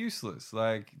 they're useless.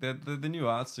 Like the new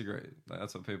arts degree. Like,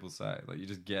 that's what people say. Like you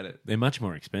just get it. They're much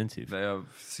more expensive. They are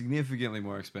significantly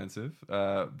more expensive.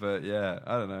 But yeah,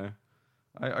 I don't know.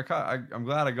 I'm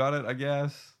glad I got it. I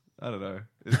guess I don't know.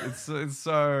 It's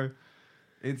so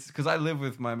It's because I live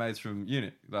with my mates from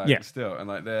uni, like Yeah. still, and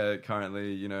like they're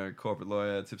currently, corporate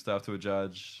lawyer, tip staff to a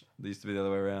judge. They used to be the other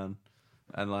way around,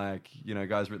 and like,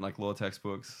 guys written like law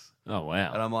textbooks, Oh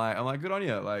wow. and I'm like, good on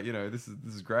you, like, this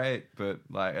is great, but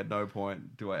like at no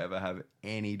point do I ever have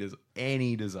any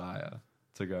desire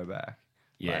to go back.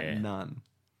 Yeah. Like, none.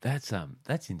 That's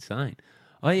insane.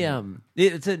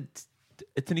 It's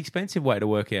an expensive way to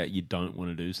work out you don't want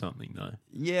to do something though.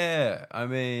 Yeah, I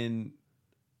mean,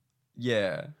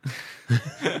 yeah.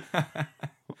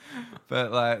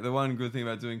 But like the one good thing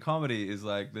about doing comedy is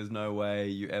like there's no way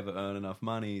you ever earn enough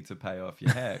money to pay off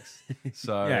your hex.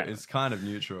 So Yeah. it's kind of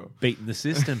neutral. Beating the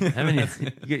system, haven't you?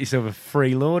 You get yourself a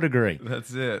free law degree.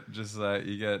 That's it. Just like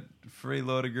you get free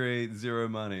law degree, zero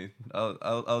money.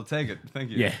 I'll take it.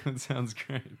 Thank you. Yeah. It sounds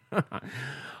great.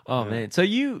 Oh man. So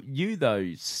you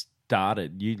though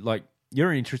started,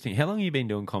 you're interesting. How long have you been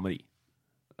doing comedy?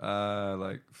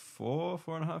 Like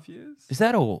 4.5 years. Is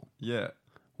that all? Yeah,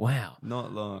 Wow.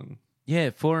 not long.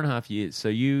 Yeah, 4.5 years. So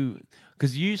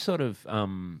because you sort of,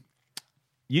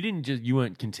 you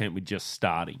weren't content with just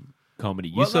starting comedy.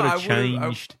 You Well, sort no, of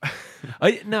changed.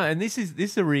 And this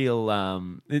is a real,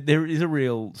 there is a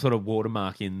real sort of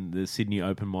watermark in the Sydney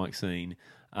open mic scene.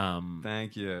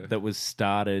 Thank you. That was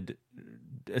started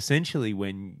essentially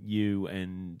when you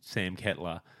and Sam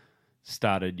Kettler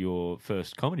started your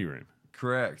first comedy room.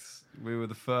 Correct. We were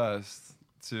the first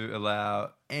to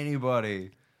allow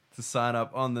anybody to sign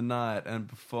up on the night and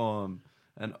perform.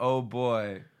 And oh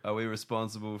boy, are we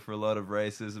responsible for a lot of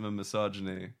racism and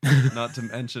misogyny, not to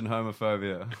mention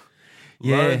homophobia.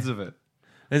 Yeah. Loads of it.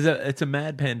 It's a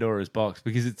mad Pandora's box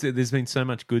because there's been so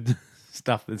much good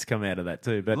stuff that's come out of that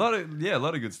too. But A lot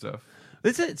of good stuff.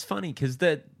 it's funny because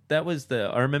that was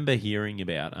I remember hearing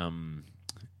about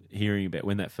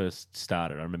when that first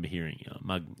started. I remember hearing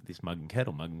mug and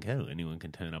kettle, anyone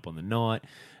can turn up on the night,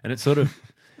 and it's sort of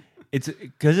it's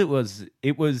because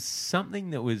it was something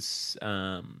that was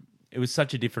it was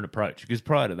such a different approach because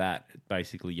prior to that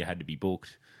basically you had to be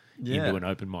booked into an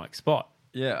open mic spot.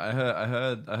 Yeah, I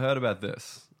heard about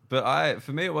this, but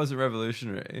for me it wasn't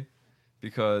revolutionary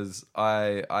because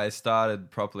I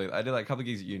started properly. I did like a couple of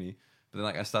gigs at uni, but then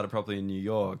like I started properly in New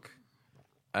York,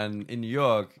 and in New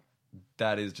York,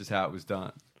 that is just how it was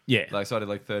done. Yeah, Like so I did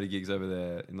like 30 gigs over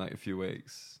there in like a few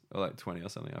weeks, or like 20 or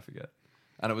something, I forget,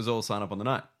 and it was all sign up on the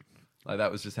night. Like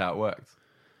that was just how it worked.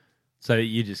 so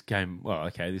you just came. Well,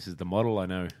 okay, this is the model. I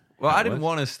know. Well, how I it didn't works.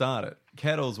 want to start it.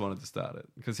 Kettles wanted to start it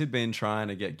because he'd been trying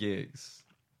to get gigs.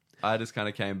 I just kind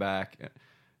of came back.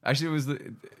 Actually, it was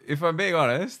if I'm being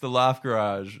honest, the Laugh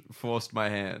Garage forced my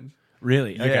hand.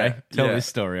 Really? Yeah, Okay, tell yeah. this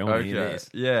story. I want to hear this.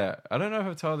 Yeah. I don't know if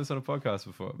I've told this on a podcast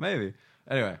before. Maybe.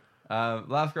 Anyway,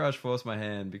 Laugh Garage forced my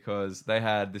hand because they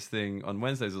had this thing on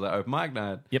Wednesdays. It was like open mic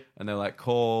night. Yep. And they're like,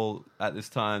 call at this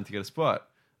time to get a spot.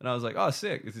 And I was like, oh,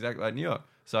 sick. It's exactly like New York.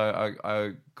 So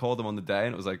I called them on the day,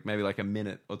 and it was like maybe like a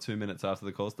minute or 2 minutes after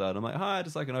the call started. I'm like, hi,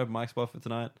 just like an open mic spot for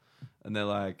tonight. And they're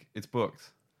like, it's booked.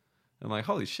 I'm like,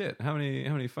 holy shit, how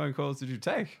many phone calls did you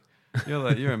take?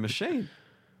 You're a machine.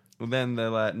 Well, then they're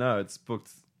like, no, it's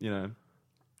booked, in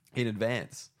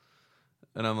advance.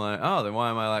 And I'm like, oh, then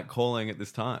why am I like calling at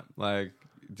this time? Like,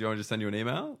 do you want me to just send you an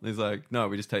email? And he's like, no,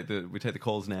 we take the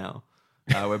calls now.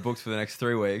 We're booked for the next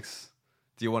 3 weeks.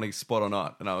 Do you want a spot or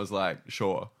not? And I was like,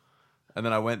 sure. And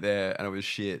then I went there and it was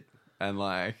shit. And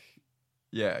like,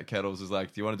 yeah, Kettles was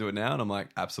like, do you want to do it now? And I'm like,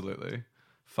 absolutely.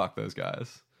 Fuck those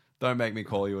guys. Don't make me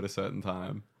call you at a certain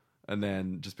time and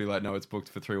then just be like, no, it's booked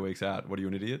for 3 weeks out. What are you,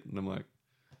 an idiot? And I'm like,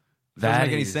 that doesn't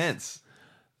make any sense.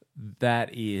 That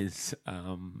is,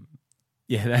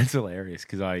 yeah, that's hilarious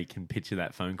because I can picture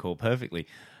that phone call perfectly.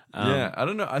 Yeah, I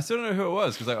don't know. I still don't know who it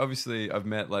was because obviously I've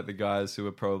met like the guys who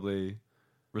were probably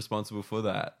responsible for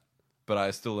that, but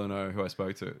I still don't know who I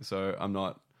spoke to. So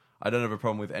I don't have a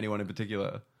problem with anyone in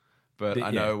particular, but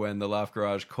I know when the Laugh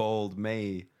Garage called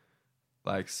me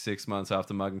like 6 months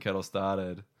after Mug and Kettle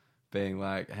started, being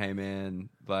like, hey man,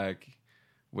 like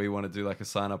we want to do like a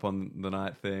sign up on the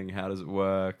night thing. How does it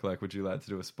work? Like, would you like to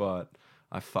do a spot?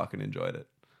 I fucking enjoyed it.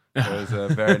 It was a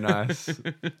very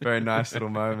nice little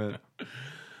moment.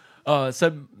 Oh,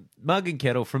 so Mug and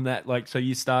Kettle from that, like, so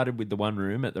you started with the one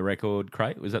room at the Record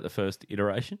Crate. Was that the first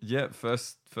iteration? Yeah,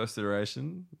 first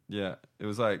iteration. Yeah, it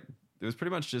was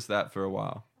pretty much just that for a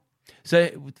while. So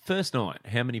first night,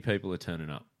 how many people are turning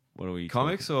up? What are we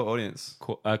Comics or audience?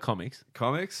 Comics.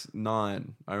 Comics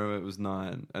 9. I remember it was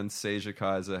 9, and Seizure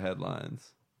Kaiser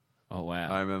headlines. Oh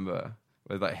wow! I remember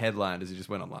with like headliners, he just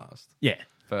went on last. Yeah,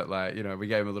 But like, we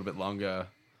gave him a little bit longer.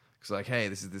 Because like, hey,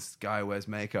 this guy who wears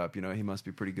makeup, he must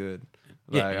be pretty good.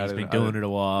 Like, he's been doing it a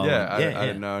while. Yeah, I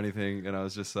didn't know anything, and I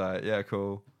was just like, yeah,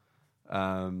 cool.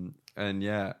 And and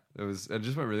yeah, it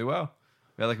just went really well.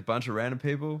 We had like a bunch of random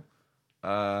people.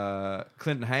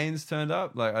 Clinton Haynes turned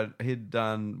up. Like he'd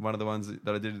done one of the ones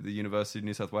that I did at the University of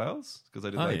New South Wales because I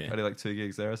did like 2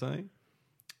 gigs there or something.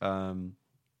 And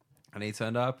he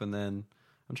turned up, and then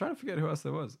I'm trying to forget who else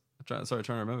there was. Trying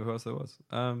to remember who else there was.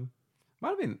 That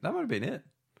might have been it.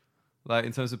 Like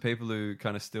in terms of people who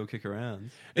kind of still kick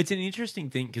around. It's an interesting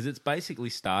thing because it's basically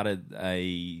started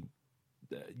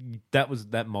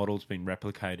that model's been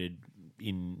replicated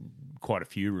in quite a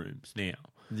few rooms now.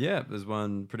 Yeah, there's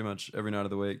one pretty much every night of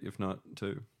the week, if not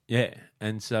 2. Yeah,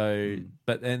 and so,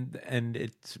 but and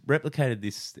it's replicated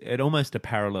this at almost a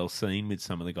parallel scene with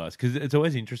some of the guys because it's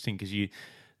always interesting because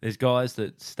there's guys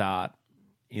that start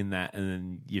in that and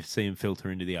then you see them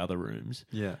filter into the other rooms.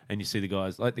 Yeah, and you see the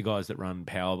guys that run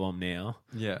Powerbomb now.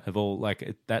 Yeah, have all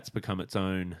that's become its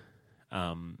own.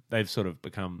 They've sort of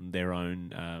become their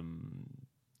own.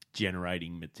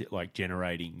 Generating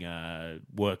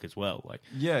work as well, like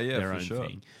their own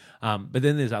thing. But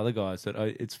then there's other guys that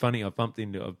it's funny. I've popped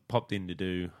in to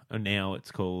do. Now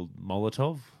it's called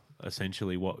Molotov.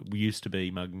 Essentially, what used to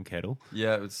be Mug and Kettle.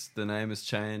 Yeah, the name has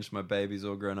changed. My baby's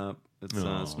all grown up. It's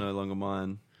no longer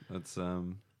mine. It's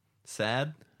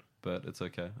sad, but it's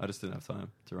okay. I just didn't have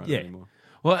time to run it anymore.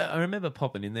 Well, I remember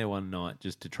popping in there one night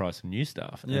just to try some new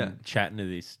stuff and chatting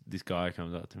to this guy who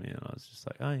comes up to me and I was just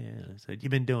like, oh, yeah. I said, you've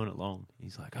been doing it long?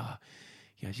 He's like, oh,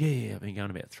 he goes, yeah, I've been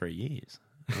going about 3 years.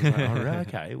 I was like, oh, right,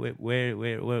 okay,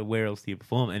 where else do you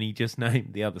perform? And he just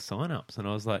named the other sign-ups and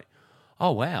I was like,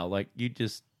 oh, wow, like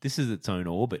this is its own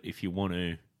orbit if you want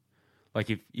to, like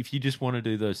if you just want to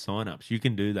do those sign-ups, you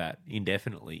can do that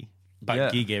indefinitely,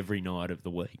 but gig every night of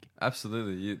the week.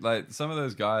 Absolutely. Like some of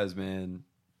those guys, man,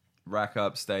 rack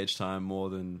up stage time more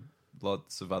than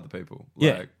lots of other people.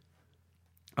 Like,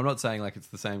 I'm not saying like it's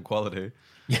the same quality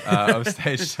of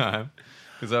stage time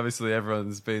because obviously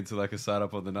everyone's been to like a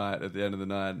sign-up on the night at the end of the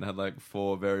night and had like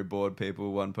 4 very bored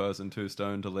people, 1 person too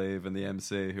stoned to leave, and the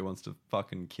MC who wants to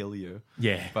fucking kill you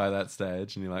by that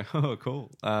stage, and you're like, oh,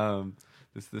 cool.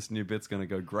 This new bit's gonna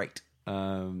go great.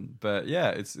 But yeah,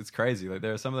 it's crazy. Like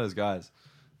there are some of those guys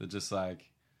that just like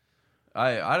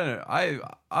I don't know.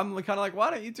 I'm kind of like,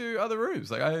 why don't you do other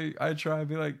rooms? Like I try and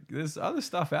be like, there's other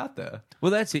stuff out there.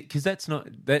 Well, that's it, because that's not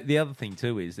the other thing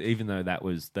too is even though that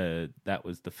was the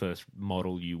first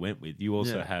model you went with, you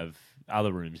also have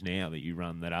other rooms now that you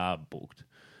run that are booked.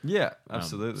 Yeah,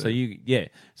 absolutely.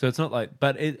 So it's not like,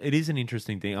 but it is an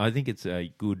interesting thing. I think it's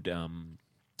a good.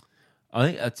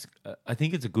 I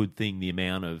think it's a good thing the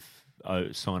amount of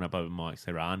sign up open mics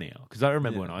there are now, because I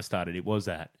remember when I started, it was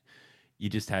that. You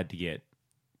just had to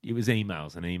it was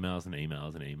emails and emails and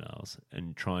emails and emails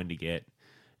and trying to get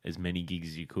as many gigs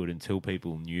as you could until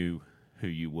people knew who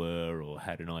you were or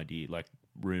had an idea, like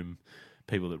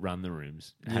people that run the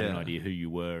rooms had an idea who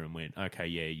you were and went, okay,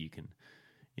 yeah, you can,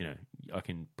 I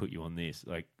can put you on this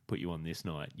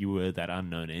night. You were that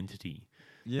unknown entity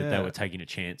that they were taking a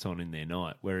chance on in their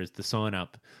night. Whereas the sign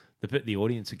up, the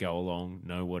audience that go along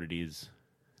know what it is.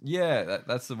 Yeah,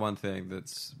 that's the one thing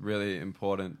that's really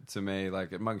important to me.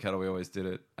 Like at Mug and Kettle, we always did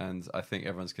it, and I think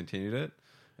everyone's continued it.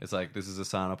 It's like, this is a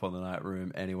sign up on the night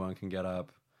room. Anyone can get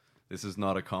up. This is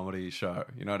not a comedy show.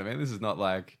 You know what I mean? This is not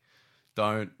like,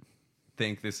 don't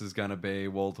think this is going to be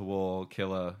wall-to-wall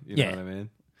killer. You know what I mean?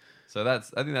 So I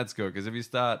think that's good, because if you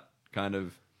start kind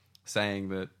of saying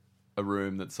that a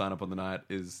room that sign up on the night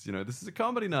is, this is a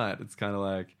comedy night, it's kind of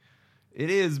like, it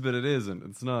is, but it isn't.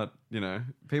 It's not,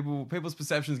 people's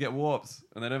perceptions get warped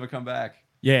and they never come back.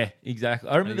 Yeah, exactly.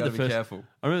 I remember I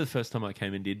remember the first time I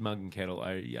came and did Mug and Kettle.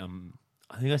 I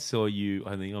think I saw you.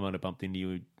 I think I might have bumped into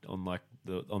you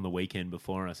on the weekend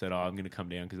before, and I said, I'm going to come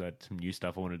down because I had some new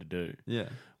stuff I wanted to do. Yeah,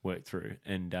 work through,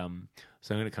 and so I'm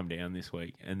going to come down this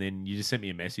week. And then you just sent me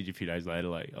a message a few days later,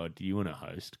 like, oh, do you want to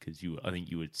host? Because I think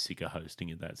you were sick of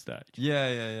hosting at that stage. Yeah.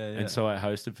 And so I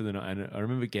hosted for the night, and I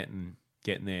remember getting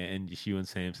there and just you and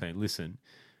Sam saying, listen,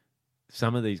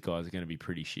 some of these guys are going to be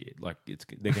pretty shit. Like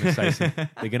they're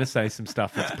going to say some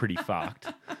stuff that's pretty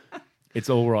fucked. It's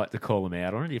all right to call them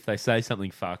out on it. If they say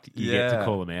something fucked, you get to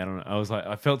call them out on it. I was like,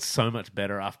 I felt so much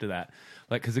better after that.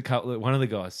 Like, because one of the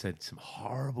guys said some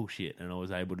horrible shit, and I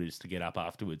was able to just to get up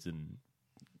afterwards and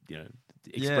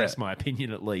express my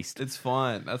opinion at least. It's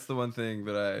fine. That's the one thing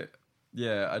that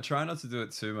I try not to do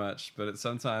it too much, but it's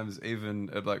sometimes even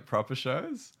at like proper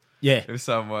shows. Yeah. If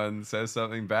someone says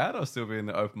something bad, I'll still be in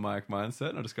the open mic mindset,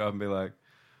 and I'll just go up and be like,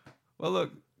 well,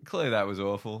 look, clearly that was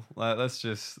awful. Like, let's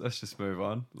just move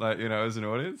on. Like, as an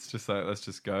audience, just like, let's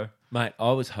just go. Mate,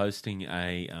 I was hosting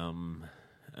a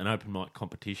an open mic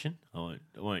competition. I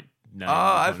won't name. Oh,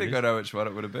 I which think one I it know which one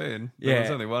it would have been. Yeah. There's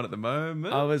only one at the moment.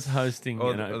 is. I was hosting.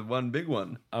 or An one big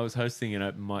one. I was hosting an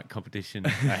open mic competition,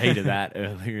 a heat of that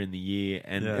earlier in the year,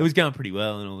 and Yeah. it was going pretty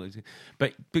well and all those.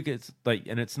 But because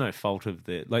and it's no fault of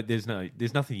there's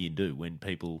nothing you can do when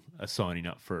people are signing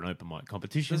up for an open mic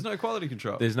competition. There's no quality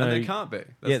control. There's and no- there can't be. That's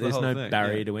the there's whole no thing.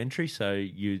 barrier Yeah. to entry, so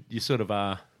you sort of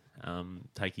are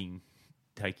taking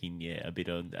a bit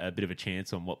of a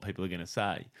chance on what people are going to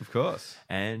say. Of course.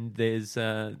 And there's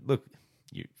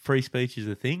free speech is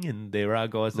a thing, and there are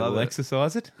guys that Love will it.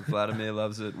 exercise it. Vladimir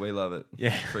loves it. We love it.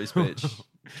 Yeah. Free speech.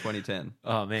 2010.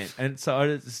 Oh man! And so I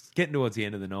was getting towards the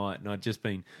end of the night, and I'd just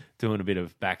been doing a bit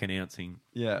of back announcing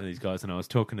Yeah. to these guys, and I was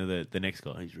talking to the next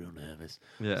guy. He's real nervous.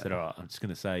 Yeah. I said, "All right, I'm just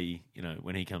going to say,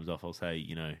 when he comes off, I'll say,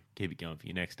 keep it going for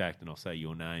your next act, and I'll say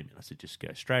your name." And I said, "Just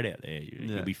go straight out there. Yeah.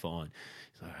 You'll be fine."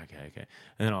 He's like, "Okay."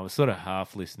 And then I was sort of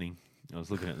half listening. I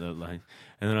was looking at the lane,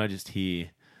 and then I just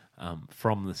hear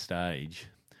from the stage,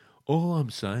 "All I'm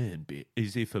saying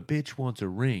is, if a bitch wants a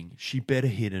ring, she better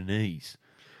hit her knees."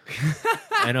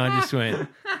 And I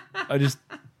just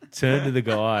turned to the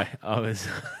guy.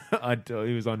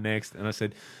 He was on next, and I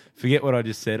said, "Forget what I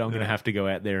just said. I'm going to have to go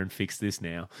out there and fix this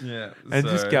now." Yeah. And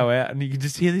so- just go out, and you could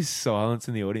just hear this silence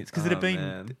in the audience because it Oh, had been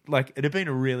man. it had been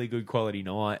a really good quality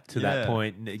night to that Yeah.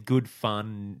 point, and a good,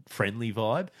 fun, friendly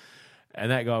vibe. And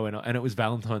that guy went on, and it was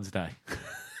Valentine's Day.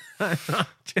 I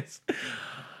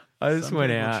just Some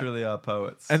went people out. truly are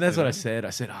poets. And that's you what I know? said. I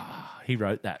said, he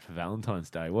wrote that for Valentine's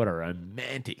Day. What a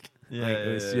romantic. Yeah, Like,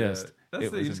 it was just, That's it the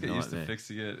thing. was You just a get used to nightmare.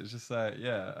 fixing it. It's just like,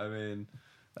 yeah. I mean,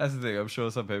 that's the thing. I'm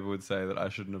sure some people would say that I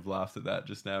shouldn't have laughed at that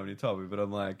just now when you told me, but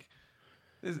I'm like,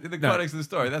 in the No. context of the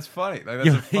story, that's funny.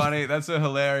 Like, that's a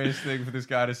hilarious thing for this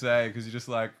guy to say because you're just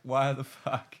like, why the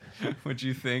fuck would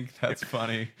you think that's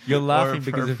funny? You're or laughing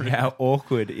because of appropriate? how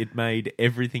awkward it made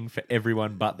everything for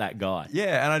everyone but that guy.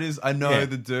 Yeah, and I know Yeah.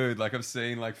 the dude. Like, I've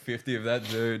seen like 50 of that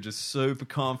dude, just super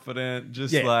confident,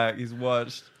 just Yeah. like he's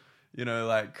watched,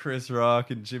 like Chris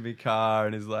Rock and Jimmy Carr,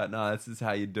 and he's like, no, this is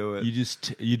how you do it.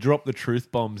 You drop the truth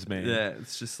bombs, man. Yeah,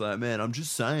 it's just like, man, I'm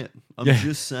just saying. I'm Yeah.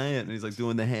 just saying. And he's like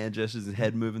doing the hand gestures, his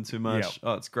head moving too much. Yep.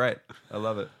 Oh, it's great. I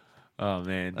love it. Oh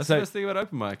man. That's So the best thing about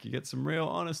open mic. You get some real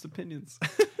honest opinions.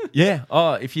 yeah.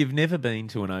 Oh, if you've never been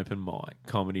to an open mic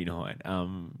comedy night,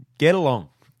 get along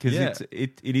because Yeah.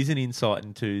 it is an insight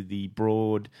into the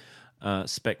broad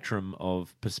spectrum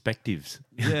of perspectives.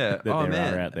 Yeah. that there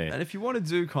are out there. And if you want to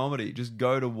do comedy, just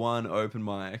go to one open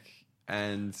mic.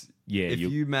 And Yeah, if you-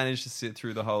 you manage to sit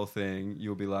through the whole thing,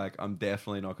 you'll be like, I'm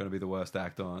definitely not going to be the worst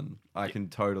act on. I can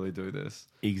totally do this.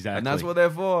 Exactly. And that's what they're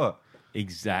for.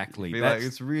 Exactly. Be That's- like,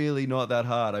 it's really not that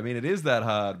hard. I mean, it is that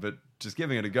hard, but just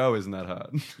giving it a go isn't that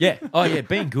hard. yeah. Oh yeah.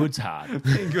 Being good's hard.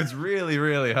 Being good's really,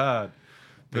 really hard.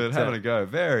 But But, having a go,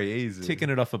 very easy. Ticking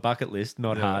it off a bucket list,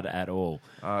 not Yeah. hard at all.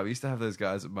 We used to have those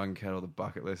guys at Bung Kettle, the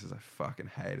bucket listers. I fucking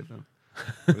hated them.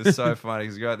 It was so funny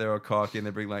because you go out there all cocky and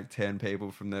they bring like 10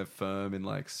 people from their firm in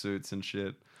like suits and shit.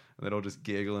 And they'd all just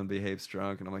giggle and be heaps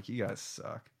drunk. And I'm like, you guys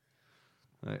suck.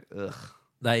 Like, ugh.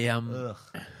 They Ugh.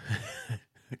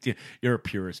 You're a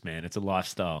purist, man. It's a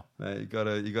lifestyle. Mate, you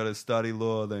gotta study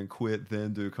law, then quit,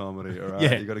 then do comedy. All right,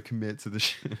 Yeah. you gotta commit to the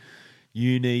shit.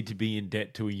 You need to be in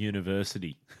debt to a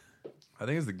university. I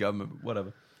think it's the government. But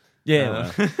whatever.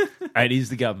 Yeah, well, it is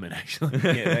the government actually.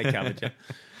 Yeah, they covered you.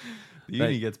 The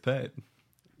uni gets paid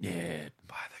Yeah,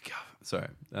 by the government. Sorry.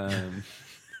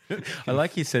 I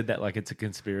like you said that like it's a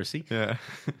conspiracy. Yeah.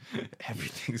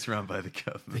 Everything's run by the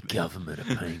government. The government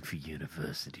are paying for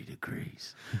university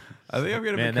degrees. I think I'm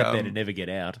gonna Man, become. that better never get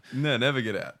out. No, never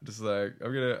get out. Just like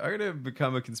I'm gonna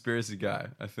become a conspiracy guy.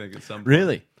 I think at some point.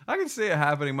 Really? I can see it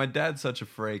happening. My dad's such a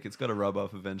freak. It's got to rub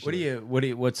off eventually.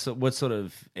 What sort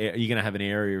of are you going to have an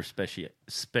area of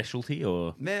specialty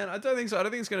or? Man, I don't think so. I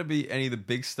don't think it's going to be any of the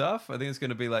big stuff. I think it's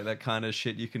going to be like that kind of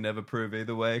shit you can never prove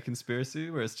either way conspiracy,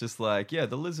 where it's just like, yeah,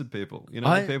 the lizard people. You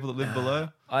know, the people that live below.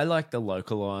 I like the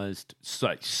localized,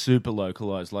 super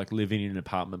localized, like living in an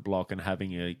apartment block and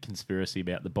having a conspiracy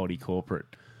about the body corporate.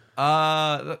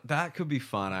 That could be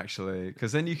fun actually,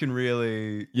 because then you can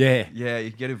really, Yeah. you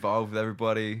can get involved with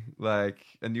everybody, like,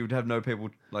 and you would have no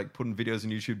people like putting videos on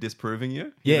YouTube disproving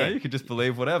you. Yeah. You could just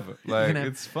believe whatever. Like, can have-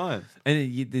 it's fun.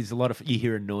 And there's a lot of you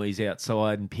hear a noise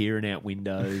outside and peering out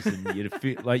windows, and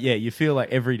you feel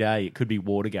like every day it could be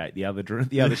Watergate. The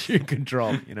other shoe can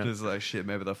drop. You know, Just like shit.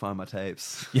 Maybe they'll find my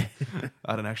tapes. yeah.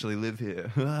 I don't actually live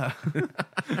here. I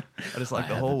just like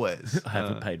the hallways. I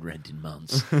haven't paid rent in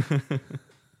months.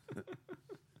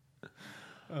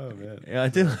 Oh man. Yeah, I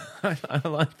do. I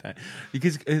like that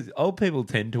because old people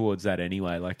tend towards that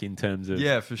anyway. Like in terms of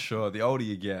Yeah, for sure. The older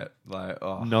you get, like,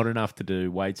 oh, not enough to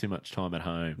do, way too much time at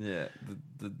home. yeah,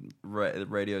 the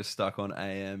radio's stuck on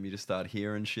AM. You just start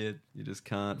hearing shit. You just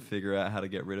can't figure out how to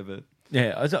get rid of it.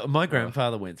 Yeah, my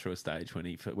grandfather went through a stage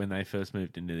when they first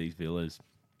moved into these villas,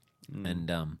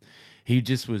 and he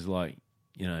just was like,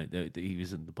 you know, he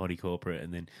was in the body corporate,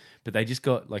 and then but they just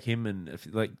got like him and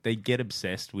like they get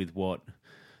obsessed with what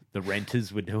the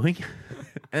renters were doing,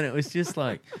 and it was just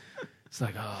like. It's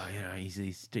like, oh, you know,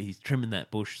 he's trimming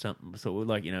that bush, something. So,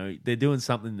 like, you know, they're doing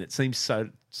something that seems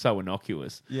so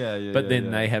innocuous. Yeah. But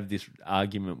then they have this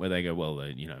argument where they go, well,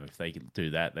 you know, if they can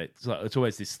do that, it's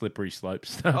always this slippery slope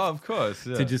stuff. Oh, of course.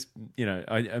 Yeah. To just, you know,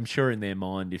 I'm sure in their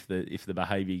mind, if the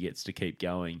behaviour gets to keep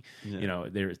going, you know,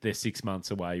 they're 6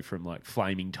 months away from like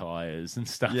flaming tyres and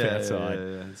stuff outside.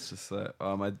 Yeah. It's just like,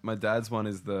 my dad's one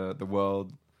is the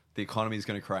economy is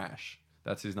going to crash.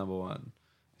 That's his number one.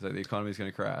 He's like, the economy's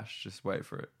going to crash. Just wait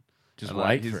for it. Just and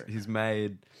wait like, for it.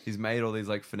 He's made all these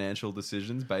like financial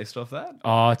decisions based off that.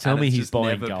 Oh, tell and me it's he's just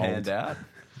buying never gold. panned out.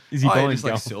 Is he buying just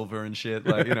gold? like silver and shit.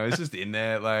 Like, you know, it's just in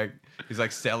there. Like, he's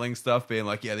like selling stuff, being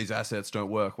like, yeah, these assets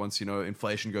don't work once, you know,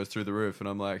 inflation goes through the roof. And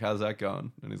I'm like, how's that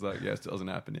going? And he's like, yeah, it still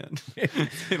hasn't happened yet.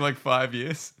 In like 5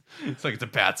 years. It's like, it's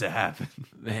about to happen.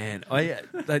 Man,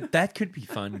 that could be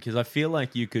fun because I feel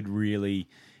like you could really,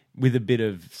 with a bit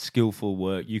of skillful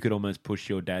work, you could almost push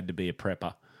your dad to be a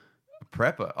prepper.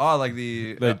 Prepper. Oh, like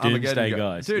the Doomsday Armageddon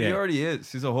guys. Dude, Yeah. he already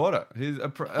is. He's a hoarder. He's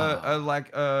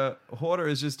a hoarder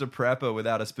is just a prepper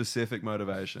without a specific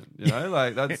motivation. You know,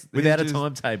 like that's Without a just-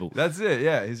 timetable. That's it.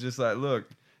 Yeah, he's just like, look.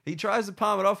 He tries to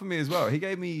palm it off on me as well. He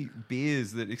gave me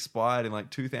beers that expired in like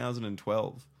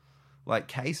 2012, like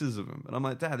cases of them, and I'm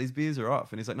like, Dad, these beers are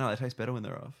off, and he's like, No, they taste better when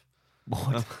they're off. What?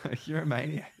 And I'm like, you're a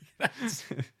maniac.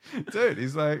 Dude,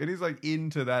 he's like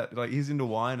into that, like he's into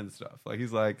wine and stuff. Like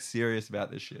he's like serious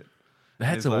about this shit.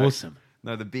 That's He's like, awesome.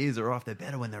 No, the beers are off. They're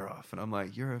better when they're off. And I'm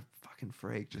like, you're a fucking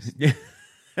freak. Just Yeah.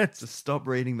 just stop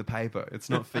reading the paper. It's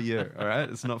not for you. All right,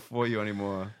 it's not for you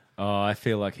anymore. Oh, I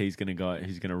feel like he's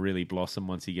gonna really blossom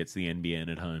once he gets the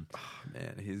NBN at home.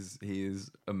 Man, he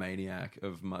is a maniac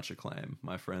of much acclaim.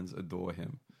 My friends adore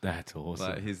him. That's awesome.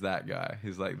 Like he's that guy.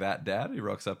 He's like that dad who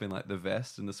rocks up in like the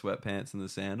vest and the sweatpants and the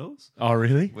sandals. Oh,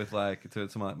 really? With like to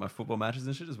my football matches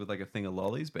and shit, just with like a thing of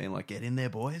lollies, being like, "Get in there,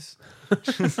 boys."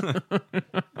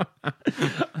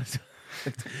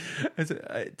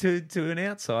 To an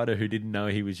outsider who didn't know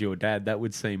he was your dad, that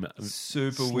would seem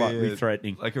Super slightly weird,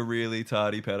 threatening. like a really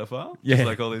tardy pedophile. Yeah. Just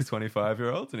like all these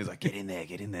 25-year-olds, and he's like, "Get in there,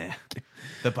 get in there."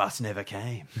 The bus never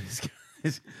came.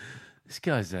 This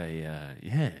guy's yeah.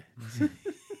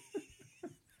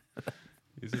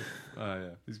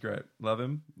 He's great. Love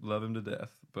him to death.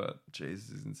 But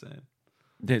Jesus, he's insane.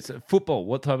 There's football.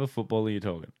 What type of football are you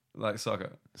talking? Like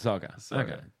soccer. Soccer.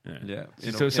 Soccer. Okay. Yeah.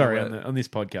 So sorry, on this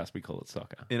podcast we call it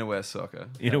soccer. Inner West soccer.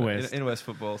 Inner West. Inner West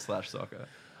football / soccer.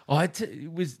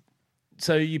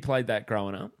 So you played that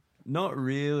growing up? Not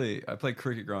really. I played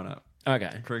cricket growing up.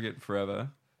 Okay. Cricket forever.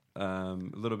 A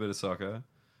little bit of soccer.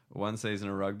 One season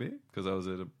of rugby because I was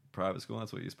at a private school.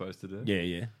 That's what you're supposed to do.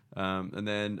 Yeah. And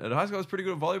then at high school, I was pretty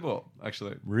good at volleyball,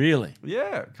 actually. Really?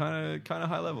 Yeah, kind of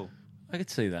high level. I could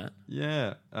see that.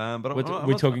 Yeah, but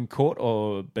We're talking court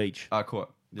or beach? court.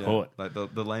 Yeah. Court. Like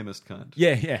the lamest kind.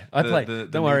 Yeah. I play. the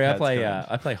Don't worry, I knee play. pads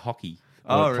I play hockey.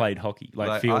 Oh, I played hockey,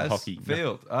 like field ice hockey.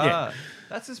 Field. Yeah.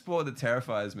 That's a sport that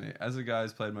terrifies me. As a guy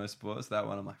who's played most sports, that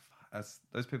one I'm like, fuck,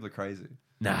 those people are crazy.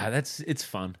 Nah, it's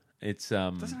fun. It's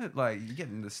Doesn't it like you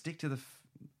get the stick to the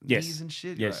Yes. knees and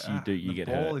shit? Yes, You're you do. You the get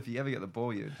ball. hurt. If you ever get the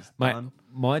ball, you're just Mate, done.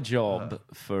 my job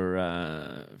for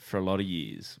a lot of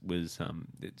years was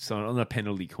so on the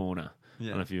penalty corner. I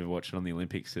don't know if you ever watched it on the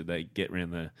Olympics. So they get around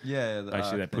the Yeah,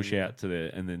 basically they arc push thing, out to the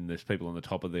and then there's people on the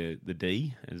top of the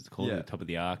D as it's called, Yeah. the top of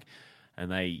the arc,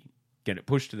 and they get it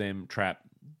pushed to them, trap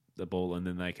the ball, and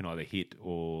then they can either hit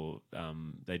or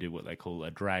they do what they call a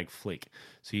drag flick.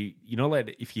 So you're not allowed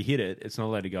to, if you hit it, it's not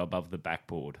allowed to go above the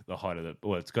backboard, the height of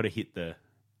it's got to hit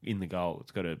in the goal.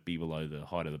 It's got to be below the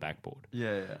height of the backboard.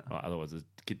 Yeah. Otherwise, it's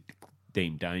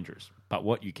deemed dangerous. But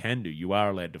what you can do, you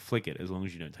are allowed to flick it as long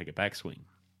as you don't take a backswing.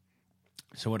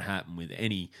 So what happened with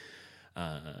any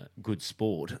good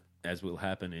sport, as will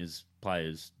happen, is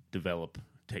players develop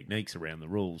techniques around the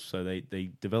rules. So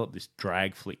they develop this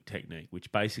drag flick technique,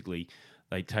 which basically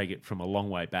they take it from a long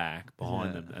way back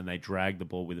behind them and they drag the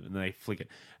ball with them and they flick it.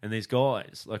 And there's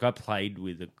guys, like I played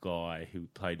with a guy who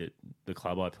played at the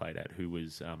club I played at who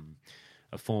was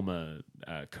a former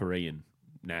Korean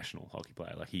national hockey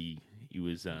player. Like he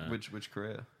was... Which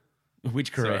career?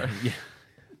 Which career? Sorry. Yeah.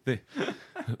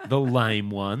 the lame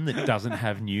one that doesn't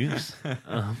have news.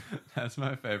 That's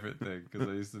my favorite thing because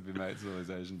I used to be mates with all these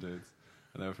Asian dudes,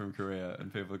 and they were from Korea,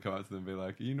 and people would come up to them and be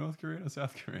like, "Are you North Korean or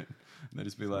South Korean?" And they'd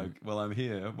just be like, "Well, I'm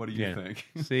here. What do you think?"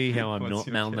 See how I'm What's not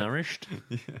your malnourished?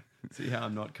 Yeah. See how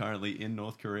I'm not currently in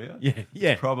North Korea? Yeah,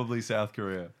 yeah. Probably South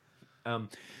Korea. Um,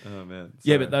 Oh man.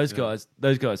 yeah, So, but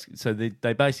those guys, so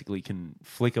they basically can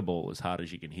flick a ball as hard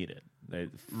as you can hit it. They're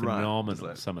Right. phenomenal. It's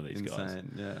like Some of these guys.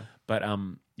 insane. Yeah. But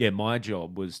yeah, my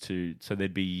job was so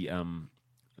there'd be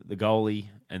the goalie,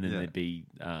 and then Yeah. there'd be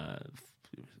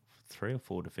 3 or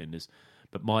 4 defenders.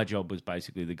 But my job was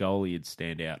basically the goalie would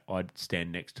stand out. I'd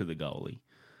stand next to the goalie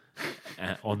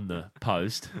on the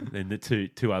post. Then the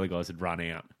two other guys would run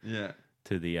out Yeah.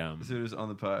 to the So it was on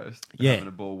the post. Yeah. Having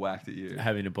a ball whacked at you.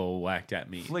 having a ball whacked at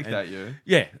me. Flicked And- at you.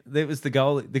 Yeah, there was the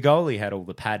goalie. The goalie had all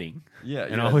the padding. Yeah.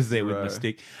 And you I had was there with my 0.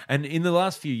 stick. And in the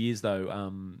last few years,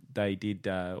 though, they did.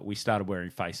 We started wearing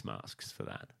face masks for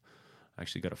that. I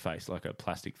actually got a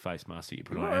plastic face mask that you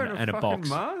put You on wearing and a fucking box.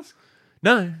 mask?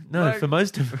 No. Like- For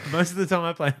most of the time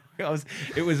I played,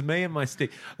 it was me and my stick.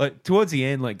 Like towards the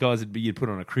end, like guys, you'd put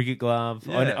on a cricket glove.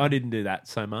 Yeah. I didn't do that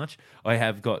so much. I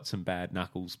have got some bad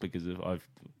knuckles because of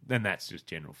then that's just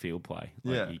general field play.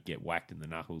 Like Yeah. you get whacked in the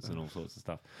knuckles and all sorts of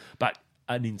stuff. But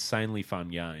an insanely fun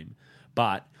game.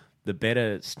 But the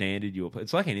better standard you were playing,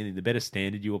 it's like anything. The better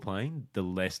standard you were playing, the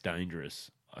less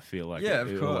dangerous. I feel like Yeah, it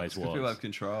of course. always Because was. people have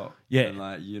control. Yeah. And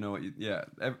like, you know what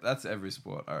that's every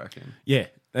sport, I reckon. Yeah,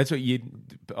 that's what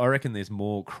I reckon. There's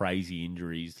more crazy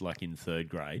injuries like in 3rd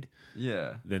grade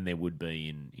Yeah. than there would be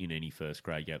in any first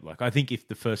grade game. Like I think if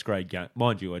the first grade game,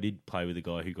 mind you, I did play with a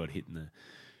guy who got hit in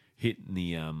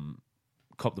the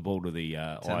copped the ball to the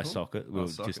eye Temple? socket, Oh, well,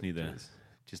 socket, just near the jeez.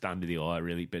 just under the eye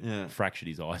really, but Yeah. fractured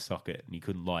his eye socket and he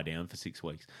couldn't lie down for 6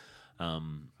 weeks. Why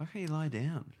can't you lie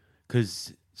down?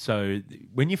 Because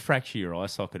when you fracture your eye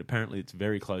socket, apparently it's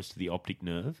very close to the optic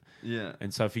nerve. Yeah.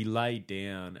 And so if he lay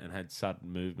down and had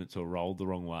sudden movements or rolled the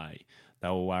wrong way, they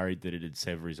were worried that it would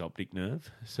sever his optic nerve.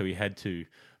 So he had to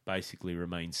basically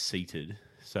remain seated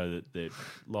so that the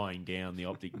lying down, the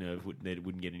optic nerve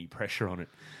wouldn't get any pressure on it.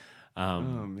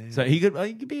 Man. So he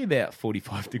could be about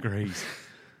 45 degrees,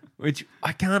 which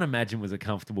I can't imagine was a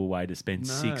comfortable way to spend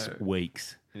No. 6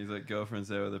 weeks. He's like, girlfriend's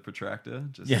there with a protractor.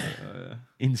 Just Yeah. like, oh, yeah.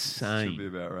 Insane. Should be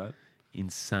about right.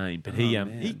 Insane. But Oh, he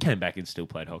man. came back and still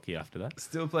played hockey after that.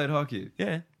 Still played hockey.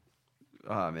 Yeah.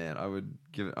 Oh man, I would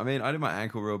give it. I mean, I did my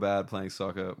ankle real bad playing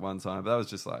soccer one time, but that was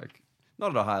just like not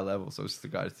at a high level. So it was just the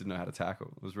guy just didn't know how to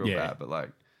tackle. It was real Yeah. bad, but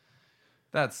like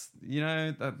that's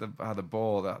the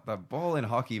ball in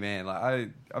hockey, man. Like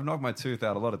I've knocked my tooth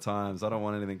out a lot of times. I don't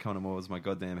want anything coming towards my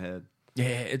goddamn head.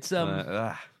 Yeah, it's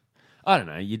I don't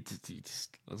know. You just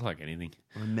it's like anything.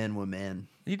 When men were men.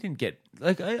 You didn't get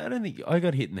like I don't think I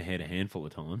got hit in the head a handful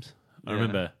of times. I Yeah.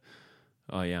 remember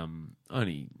I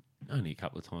only a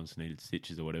couple of times needed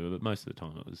stitches or whatever, but most of the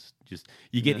time it was just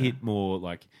you get Yeah. hit more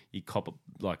like you cop it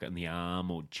like on the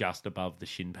arm or just above the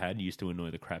shin pad. It used to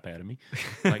annoy the crap out of me,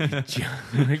 like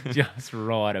just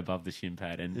right above the shin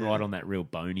pad and Yeah. right on that real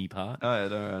bony part. Oh yeah, I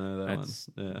know that That's-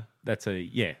 one. That's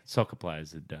soccer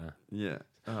players had. Yeah.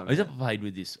 Oh, I was man. ever played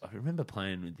with this. I remember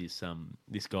playing with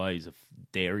this guy who's a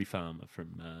dairy farmer from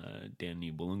down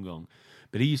near Wollongong,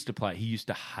 but he used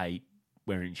to hate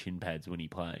wearing shin pads when he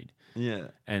played, Yeah.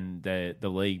 and the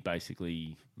league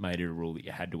basically made it a rule that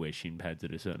you had to wear shin pads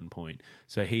at a certain point.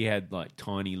 So he had like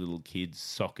tiny little kids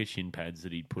soccer shin pads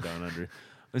that he'd put on under. I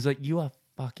was like, you are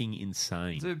fucking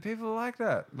insane. Dude, people like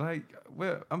that. Like,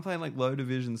 I'm playing like low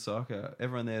division soccer.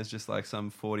 Everyone there is just like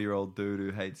some 40-year-old dude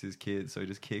who hates his kids, so he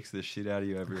just kicks the shit out of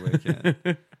you every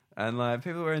weekend. And like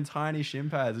people wearing tiny shin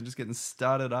pads and just getting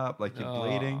studded up, like you're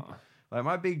bleeding. Like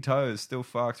my big toe is still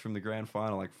fucked from the grand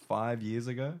final like 5 years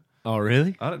ago. Oh,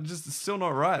 really? It's still not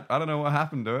right. I don't know what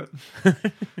happened to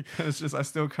it. It's just I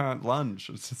still can't lunge.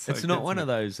 It's not one of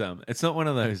those. It's not one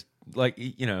of those. Like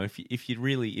if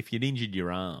you'd injured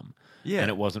your arm, Yeah. and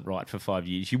it wasn't right for 5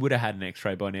 years, you would have had an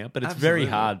X-ray by now. But it's very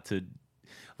Absolutely. hard to.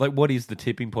 Like, what is the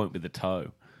tipping point with the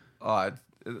toe?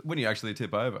 When you actually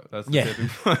tip over, that's the Yeah. tipping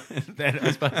point. That, I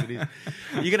suppose it is.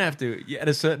 You're gonna have to at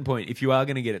a certain point. If you are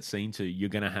going to get it seen to, you're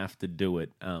going to have to do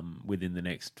it within the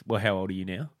next. Well, how old are you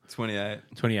now? 28.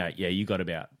 28. Yeah, you got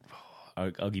about.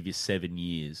 I'll give you 7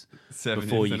 years 7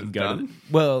 before years you and can it's go. done?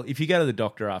 Well, if you go to the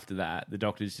doctor after that, the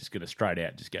doctor's just going to straight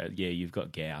out just go, yeah, you've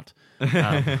got gout.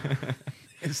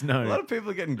 It's A no lot of people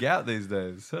are getting gout these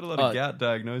days. Heard a lot of gout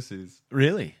diagnoses.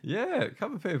 really. Yeah, a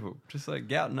couple of people just like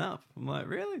gouting up. I'm like,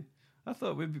 really? I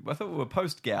thought we were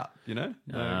post gout. You know?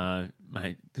 No.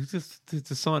 Mate,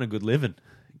 it's a sign of good living.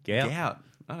 Gout. Gout.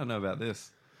 I don't know about this.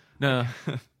 No,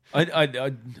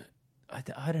 I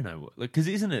I don't know, because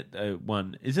isn't it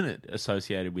isn't it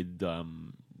associated with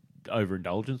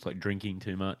overindulgence, like drinking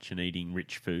too much and eating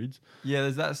rich foods? Yeah,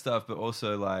 there's that stuff, but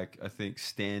also like I think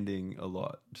standing a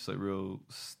lot, just like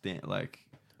like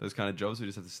those kind of jobs we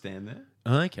just have to stand there.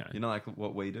 Okay. You know, like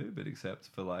what we do, but except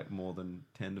for like more than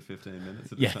 10 to 15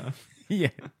 minutes at Yeah. a time. Yeah.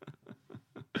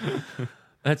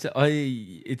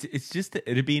 It's just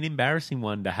it'd be an embarrassing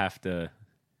one to have to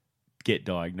get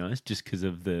diagnosed just because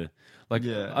of the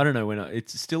Yeah. I don't know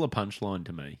it's still a punchline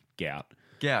to me, gout.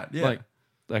 Gout, yeah.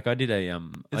 Like I did a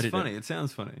It's funny. It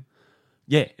sounds funny.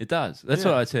 Yeah, it does. That's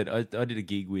Yeah. what I said. I did a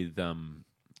gig with I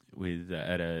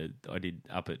did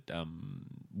up at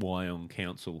Wyong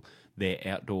Council, their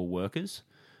outdoor workers.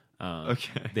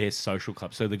 Okay. Their social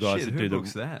club. So the guys Shit, that who do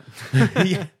books that?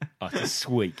 yeah. Oh, it's a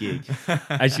sweet gig.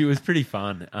 Actually, it was pretty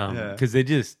fun because they're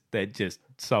just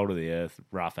soul to the earth,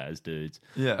 rough as dudes.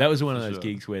 Yeah, that was one of for those sure.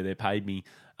 gigs where they paid me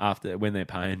when they're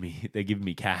paying me, they're giving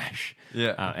me cash.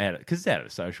 Yeah. Because it's out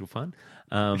of social fun.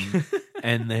 And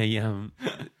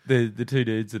the two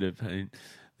dudes that have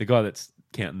the guy that's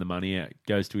counting the money out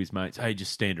goes to his mates, hey,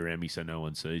 just stand around me so no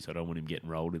one sees. I don't want him getting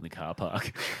rolled in the car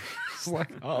park. It's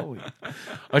like, oh,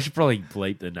 I should probably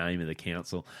bleep the name of the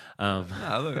council.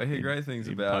 Nah, look, I hear great things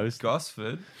in about post.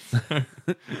 Gosford.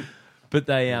 But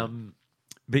they,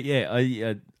 but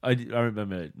yeah, I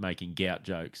remember making gout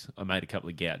jokes. I made a couple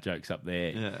of gout jokes up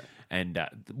there, Yeah. and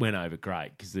went over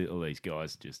great because all these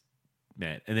guys just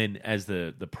man. And then as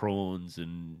the prawns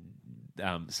and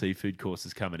seafood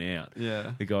courses coming out,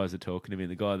 Yeah. the guys are talking to me.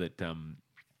 And the guy that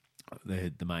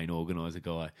the main organizer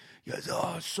guy, he goes,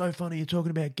 "Oh, it's so funny you're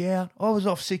talking about gout. I was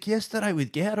off sick yesterday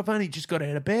with gout. I've only just got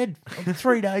out of bed. I'm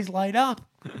 3 days laid up."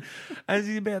 As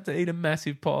he's about to eat a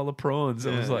massive pile of prawns,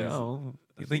 I was Yeah, like, it's- "Oh,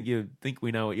 you think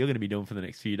we know what you're going to be doing for the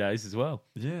next few days as well?"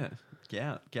 Yeah.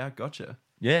 Gout gotcha.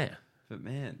 Yeah, But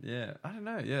man, yeah, I don't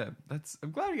know. Yeah,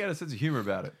 I'm glad you got a sense of humor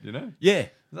about it. You know, yeah,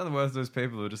 it's not the worst of those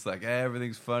people who are just like,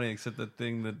 everything's funny except the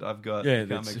thing that I've got. Yeah, you can't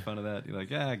that's- make fun of that. You're like,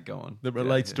 go on. that Get out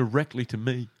relates here." directly to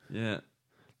me. Yeah,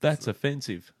 That's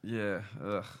offensive. yeah.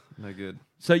 Ugh, no good.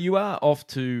 So you are off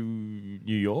to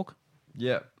New York.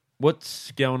 Yeah.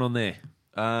 What's going on there?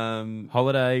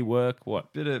 Holiday, work,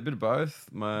 what? Bit of both.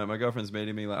 My girlfriend's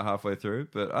meeting me like halfway through,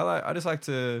 but I just like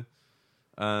to,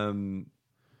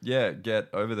 get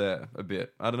over there a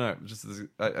bit. I don't know.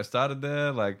 I started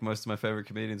there. Like most of my favorite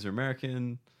comedians are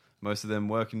American. Most of them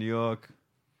work in New York.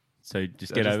 So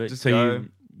just I get just- over it. just So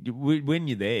go. when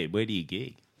you're there, where do you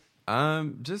gig?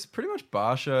 Just pretty much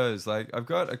bar shows. Like I've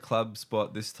got a club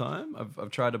spot this time. I've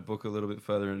tried to book a little bit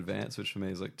further in advance, which for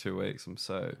me is like 2 weeks. I'm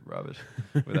so rubbish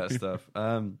with that stuff.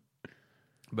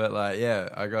 But like, yeah,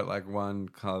 I got like one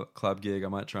club gig. I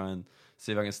might try and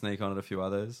see if I can sneak on at a few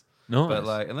others. Nice. But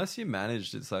like, unless you're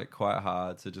managed, it's like quite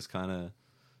hard to just kind of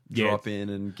Yeah. drop in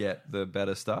and get the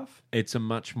better stuff. It's a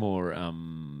much more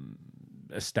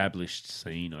established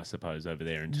scene, I suppose, over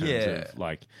there in terms Yeah. of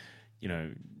like,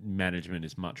 management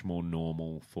is much more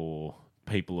normal for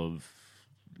people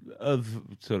of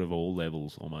sort of all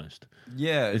levels almost.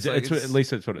 Yeah, At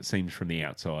least that's what it seems from the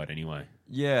outside, anyway.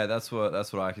 Yeah, that's what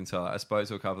I can tell. I spoke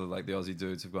to a couple of like the Aussie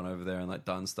dudes who've gone over there and like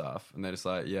done stuff, and they're just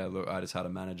like, yeah, look, I just had a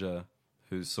manager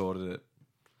who sorted it.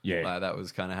 Yeah, Like that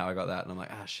was kind of how I got that, and I'm like,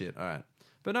 shit, all right.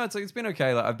 But no, it's been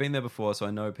okay. Like I've been there before, so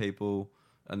I know people,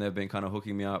 and they've been kind of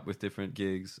hooking me up with different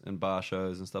gigs and bar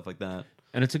shows and stuff like that.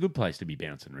 and it's a good place to be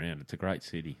bouncing around. It's a great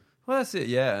city. Well, that's it,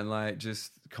 yeah. And like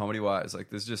just comedy wise, like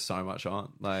there's just so much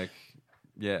on. Like,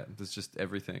 yeah, there's just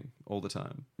everything all the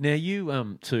time. Now you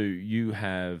you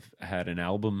have had an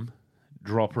album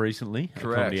drop recently, a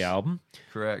Correct. comedy album.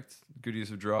 Correct. Good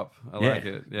use of drop. I Yeah, like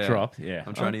it. Yeah. drop, yeah.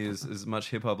 I'm trying to use as much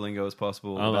hip hop lingo as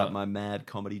possible Oh, about my mad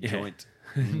comedy yeah. joint.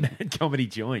 Mad comedy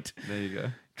joint. There you go.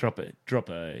 Drop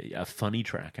a funny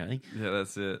track, eh? Yeah,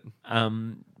 that's it.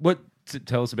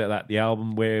 Tell us about that, the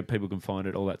album, where people can find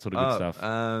it, all that sort of good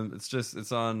stuff.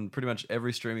 It's on pretty much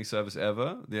every streaming service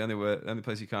ever. The only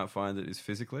place you can't find it is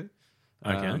physically.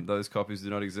 Okay. Those copies do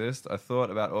not exist. I thought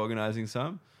about organizing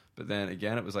some, but then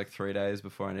again, it was like 3 days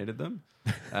before I needed them,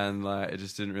 and like it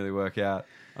just didn't really work out.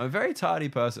 I'm a very tardy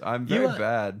person. I'm very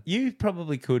bad. You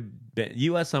probably could.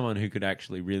 You are someone who could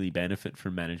actually really benefit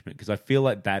from management, because I feel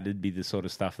like that'd be the sort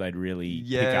of stuff they'd really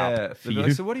pick up for They'd be you.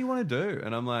 like, so what do you want to do?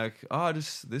 And I'm like,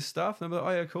 just this stuff. And I'm like,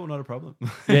 oh yeah, cool, not a problem.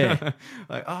 Yeah.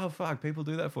 Like, oh fuck, people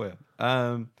do that for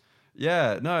you.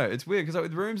 Yeah, no, it's weird because like,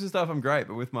 with rooms and stuff, I'm great,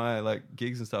 but with my like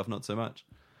gigs and stuff, not so much.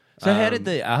 So how did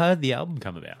the album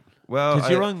come about? Well, Because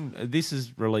you're on. This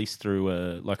is released through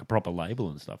a proper label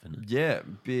and stuff, isn't it? Yeah,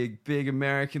 big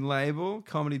American label,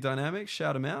 Comedy Dynamics.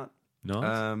 Shout them out.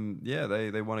 Nice. Yeah,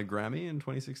 they won a Grammy in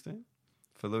 2016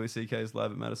 for Louis C.K.'s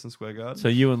live at Madison Square Garden. So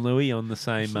you and Louis on the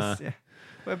same Yeah.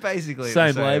 We're basically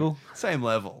same the label? same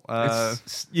level.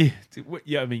 yeah.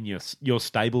 I mean, your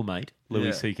stable mate, Louis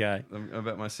Yeah. C.K. I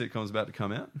bet my sitcom's about to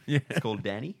come out. Yeah. It's called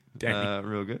Danny. Danny.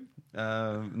 Real good.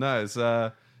 No, it's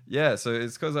yeah. So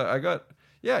it's because I got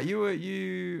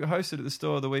you hosted at the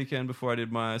store the weekend before I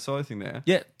did my solo thing there.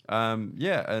 Yeah.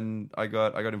 Yeah, and I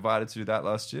got invited to do that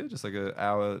last year, just like an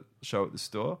hour show at the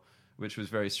store, which was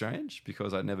very strange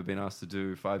because I'd never been asked to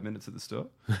do 5 minutes at the store.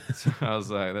 So I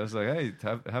was like, hey,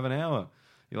 have an hour.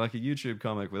 You're like a YouTube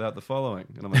comic without the following.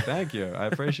 And I'm like, thank you. I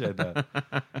appreciate that.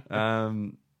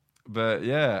 But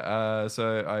yeah,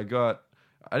 so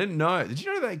I didn't know. Did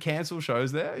you know they cancel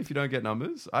shows there if you don't get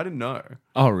numbers? I didn't know.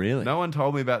 Oh, really? No one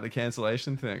told me about the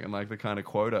cancellation thing and like the kind of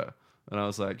quota. And I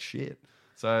was like, shit.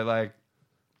 So like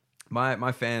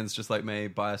my fans, just like me,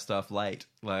 buy stuff late.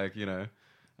 Like, you know.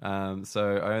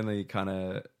 So I only kind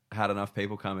of had enough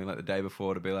people coming like the day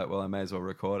before to be like, well, I may as well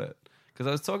record it. Because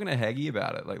I was talking to Heggie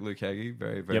about it, like Luke Heggie,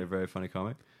 very, very, very funny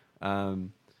comic.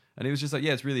 And he was just like,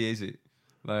 yeah, it's really easy.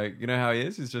 Like, you know how he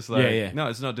is? He's just like, Yeah. no,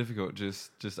 it's not difficult.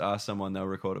 Just ask someone, they'll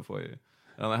record it for you.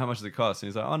 And I'm like, how much does it cost? And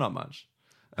he's like, oh, not much.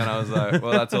 And I was like,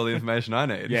 well, that's all the information I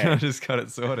need. Yeah. I just got it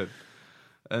sorted.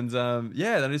 And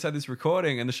then I just had this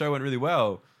recording and the show went really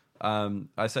well.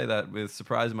 I say that with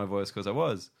surprise in my voice because I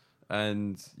was.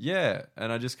 And yeah,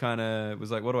 and I just kind of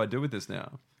was like, what do I do with this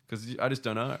now? Because I just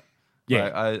don't know. Yeah.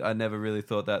 Like, I never really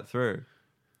thought that through.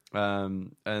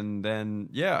 And then,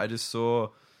 yeah, I just saw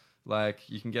like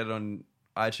you can get it on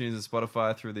iTunes and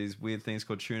Spotify through these weird things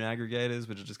called tune aggregators,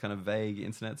 which are just kind of vague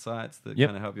internet sites that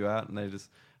kind of help you out. And they just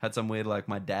had some weird, like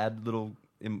my dad little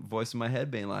voice in my head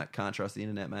being like, can't trust the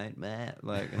internet, mate. Meh.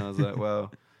 Like, and I was like,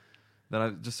 well, then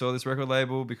I just saw this record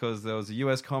label because there was a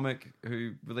US comic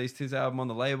who released his album on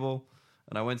the label.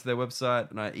 And I went to their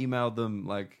website and I emailed them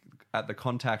like at the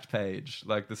contact page,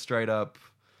 like the straight up,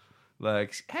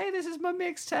 like, hey, this is my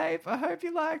mixtape. I hope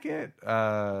you like it.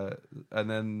 And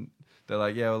then they're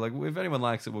like, yeah, well, like if anyone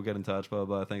likes it, we'll get in touch. Blah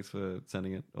blah. Thanks for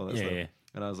sending it. All that stuff. Yeah.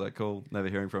 And I was like, cool. Never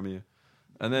hearing from you.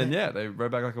 And then they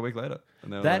wrote back like a week later.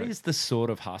 And they were That like, is the sort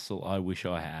of hustle I wish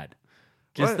I had.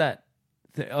 Just What? that.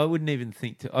 I wouldn't even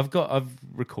think to. I've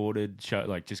recorded show,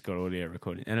 like just got audio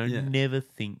recording, and I never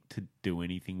think to do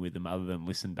anything with them other than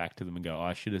listen back to them and go,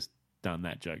 I should have done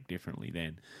that joke differently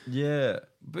then. yeah,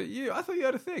 but I thought you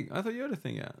had a thing. I thought you had a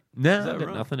thing out. No, Is that I've got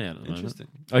right? nothing out at the moment. Interesting.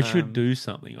 I should do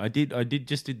something. I did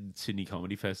Sydney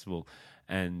Comedy Festival,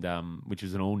 and which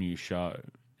was an all new show,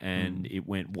 and it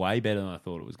went way better than I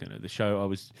thought it was going to. The show I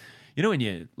was, you know, when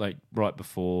you like right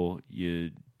before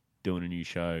you're doing a new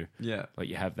show, Yeah. like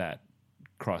you have that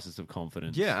crisis of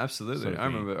confidence. Yeah, absolutely. sort of I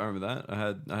thing. remember that. I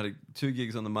had 2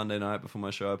 gigs on the Monday night before my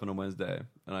show opened on Wednesday,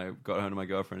 and I got home to my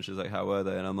girlfriend. She's like, "How were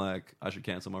they?" And I'm like, "I should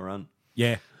cancel my run.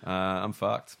 Yeah, I'm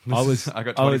fucked. I got I was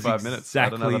 25 minutes. I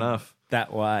don't have exactly enough."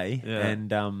 that way, Yeah.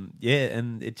 and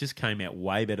and it just came out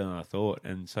way better than I thought.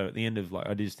 And so at the end of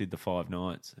I just did the 5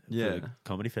 nights for the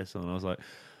comedy festival, and I was like,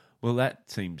 well, that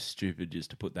seems stupid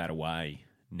just to put that away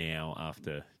now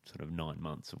after sort of 9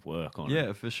 months of work on it.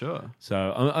 Yeah, for sure.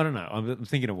 So I don't know. I'm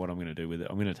thinking of what I'm going to do with it.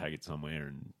 I'm going to take it somewhere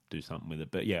and do something with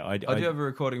it. But yeah, I do you have a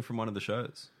recording from one of the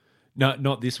shows? no,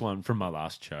 not this one from my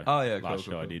last show. Oh, yeah, last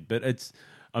cool, show I cool. did. But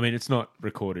it's not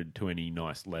recorded to any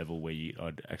nice level where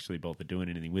I'd actually bother doing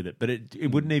anything with it. But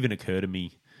it wouldn't even occur to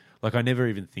me. Like I never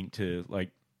even think to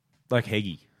like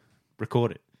Heggie,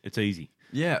 record it. It's easy.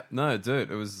 Yeah, no, dude,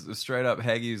 it was straight up.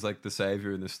 Haggie's like the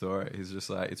savior in the story. He's just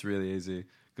like, it's really easy.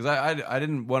 Because I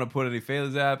didn't want to put any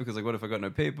feelers out because like, what if I got no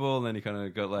people? And then you kind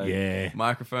of got like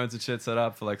microphones and shit set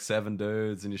up for like 7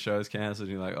 dudes, and your show's cancelled.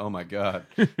 And you're like, oh my god,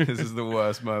 this is the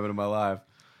worst moment of my life.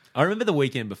 I remember the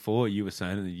weekend before you were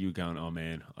saying that you were going, oh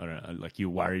man, I don't know, like you're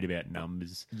worried about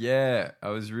numbers. Yeah, I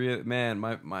was really, man,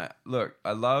 my look,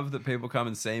 I love that people come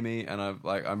and see me, and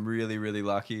I'm really, really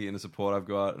lucky in the support I've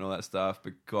got and all that stuff,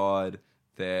 but God,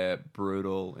 they're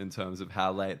brutal in terms of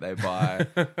how late they buy.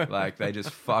 Like they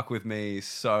just fuck with me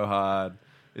so hard.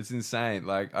 It's insane.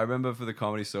 Like I remember for the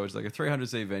Comedy Store, it's like a 300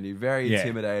 seat venue, very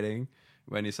intimidating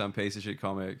when you're some piece of shit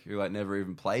comic who like never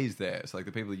even plays there. It's like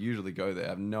the people who usually go there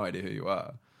have no idea who you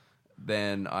are.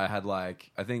 Then I had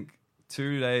like, I think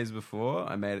 2 days before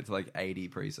I made it to like 80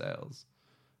 pre-sales,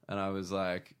 and I was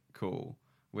like, cool,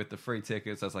 with the free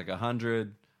tickets, that's like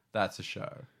 100. That's a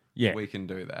show. Yeah. We can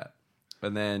do that.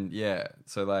 And then,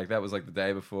 so like that was like the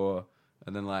day before,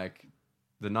 and then like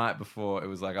the night before it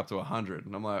was like up to 100,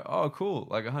 and I'm like, oh cool,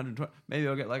 like 120, maybe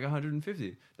I'll get like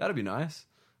 150. That'd be nice.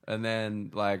 And then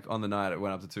like on the night it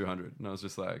went up to 200, and I was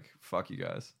just like, fuck you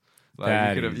guys. Like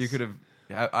That you could have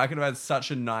I could have had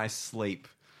such a nice sleep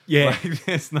Yeah. like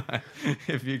this night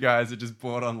if you guys are just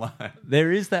bored online.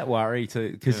 There is that worry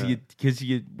too, because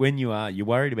Yeah. when you're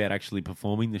worried about actually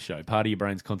performing the show. Part of your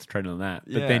brain's concentrating on that,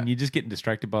 but Yeah. then you're just getting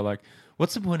distracted by like,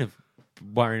 what's the point of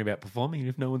worrying about performing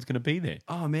if no one's going to be there?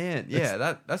 Oh man,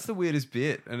 yeah, that's the weirdest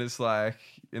bit, and it's like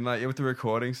with the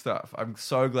recording stuff. I'm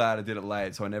so glad I did it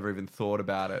late, so I never even thought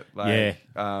about it. Like,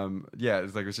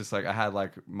 it's just like I had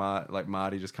like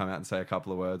Marty just come out and say a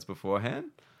couple of words beforehand.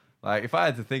 Like if I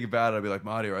had to think about it, I'd be like,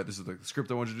 Marty, all right, this is the script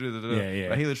I want you to do. Yeah.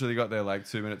 But he literally got there like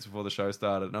 2 minutes before the show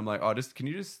started, and I'm like, oh, can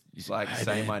you just like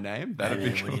say my name? That'd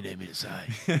be cool. What do you need me to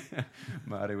say?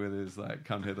 Marty with his like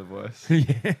come hear the voice. Yeah.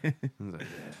 I was like,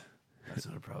 yeah, that's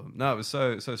not a problem. No, it was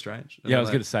so strange. And Yeah, I then, was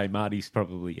like, going to say Marty's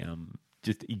probably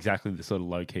just exactly the sort of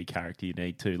low key character you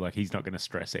need too. Like he's not going to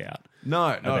stress out no,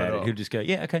 not about at it. all. He'll just go,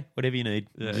 yeah, okay, whatever you need.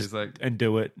 Yeah, Just, he's like- and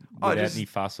do it Oh, without just- any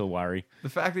fuss or worry. The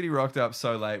fact that he rocked up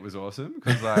so late was awesome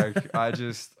because, like, I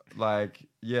just like,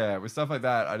 yeah, with stuff like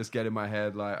that, I just get in my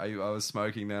head like I was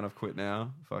smoking then, I've quit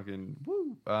now, fucking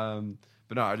woo.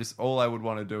 But no, all I would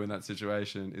want to do in that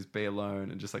situation is be alone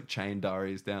and just like chain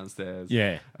Darius downstairs.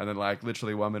 Yeah. And then like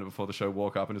literally 1 minute before the show,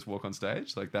 walk up and just walk on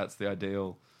stage. Like that's the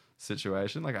ideal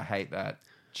situation. Like I hate that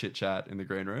chit chat in the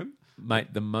green room.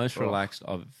 Mate, the most Oh. relaxed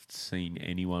I've seen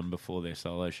anyone before their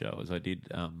solo show was I did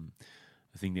I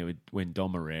think when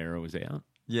Dom Herrera was out.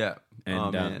 Yeah. And,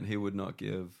 oh man, he would not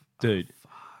give. Dude,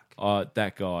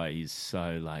 that guy is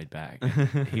so laid back.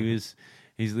 He's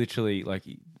literally like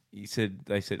he said,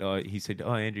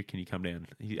 oh Andrew, can you come down?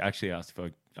 He actually asked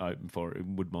if I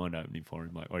would mind opening for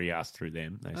him, like, or he asked through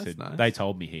them. They That's said nice. they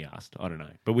told me he asked. I don't know,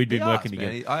 but we'd been He working asked,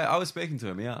 man. together. I was speaking to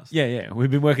him. He asked. Yeah,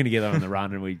 we've been working together on the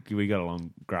run, and we got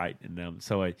along great. And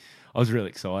so I was really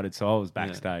excited. So I was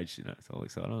backstage, so all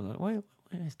excited. I was like,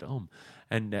 where's Dom?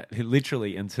 And he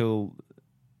literally until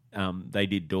they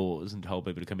did doors and told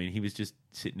people to come in, he was just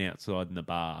sitting outside in the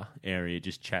bar area,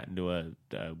 just chatting to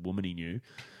a woman he knew,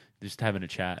 just having a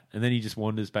chat. And then he just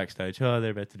wanders backstage. Oh,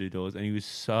 they're about to do doors, and he was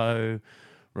so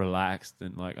relaxed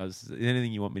and like, is there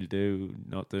anything you want me to do,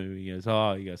 not do? He goes,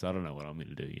 I don't know what I'm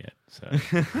going to do yet. So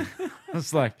I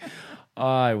was like,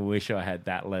 I wish I had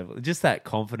that level, just that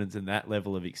confidence and that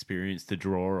level of experience to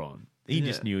draw on. He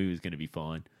just knew he was going to be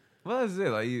fine. Well, that's it.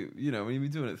 Like you know, when you be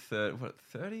doing it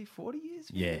 30, 40 years?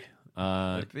 Yeah.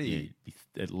 Like be-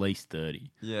 At least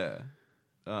 30. Yeah.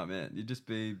 Oh man,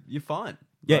 you're fine.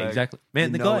 Yeah, Like, exactly. Man,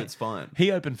 you the know guy, it's fine.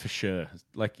 he opened for sure.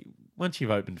 Like, once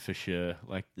you've opened for sure,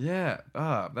 like, Yeah.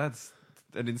 That's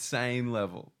an insane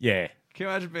level. yeah. Can you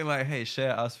imagine being like, hey,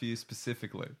 Cher asked for you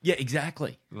specifically? Yeah,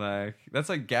 exactly. Like, that's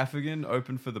like Gaffigan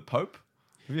open for the Pope.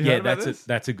 Have you Yeah, heard about this?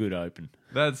 that's a good open.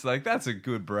 That's a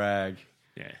good brag.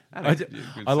 Yeah. I think you're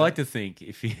a good I like set. to think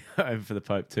if you open for the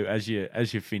Pope too, as you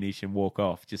finish and walk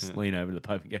off, just lean over to the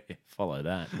Pope and go, yeah, follow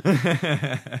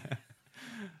that.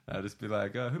 I'll just be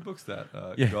like, who books that?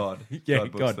 Yeah. God. Yeah,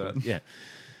 God books that. Yeah.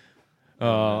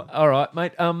 All right,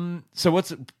 mate. So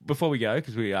before we go,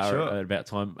 because we are Sure. at about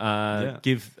time,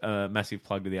 give a massive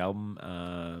plug to the album,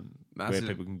 where Massive.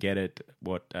 people can get it,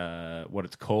 what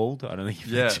it's called. I don't think you've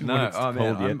Yeah, mentioned no, what it's oh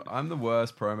called man, yet. I'm the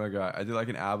worst promo guy. I did like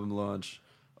an album launch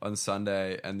on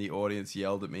Sunday, and the audience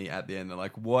yelled at me at the end. They're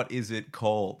like, "What is it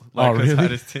called?" Like, 'cause really? I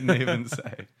just didn't even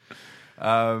say.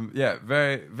 Yeah,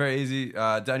 very very easy.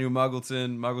 Daniel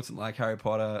Muggleton like Harry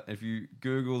Potter. If you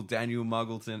Google Daniel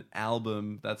Muggleton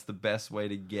album, that's the best way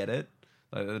to get it.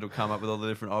 Like, it'll come up with all the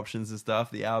different options and stuff.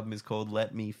 The album is called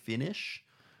 "Let Me Finish,"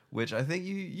 which I think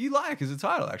you like as a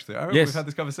title. Actually, I remember Yes. we've had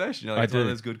this conversation. You're like, I it's one of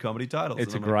do. those good comedy titles.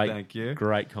 It's a And I'm like, great, thank you.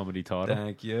 great comedy title.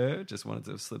 Thank you. Just wanted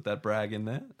to slip that brag in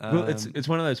there. Well, it's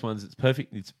one of those ones. It's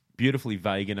perfect. It's beautifully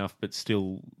vague enough, but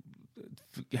still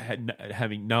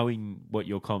knowing what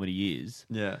your comedy is.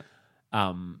 yeah.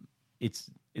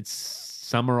 It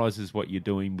summarizes what you're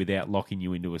doing without locking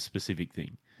you into a specific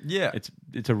thing. Yeah.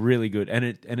 It's a really good, and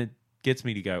it gets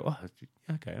me to go, oh,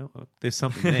 okay, there's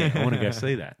something there. I want to go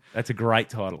see that. That's a great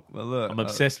title. Well, look, I'm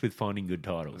obsessed with finding good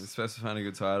titles. specifying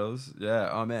good titles. Yeah.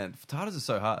 Oh man, titles are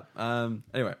so hard.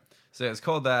 Anyway, so yeah, it's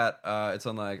called that. It's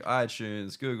on like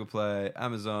iTunes, Google Play,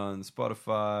 Amazon,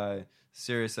 Spotify,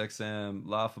 SiriusXM,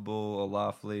 Laughable or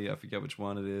Laughly. I forget which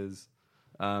one it is.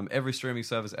 Every streaming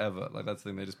service ever. Like that's the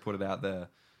thing. They just put it out there.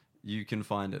 You can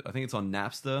find it. I think it's on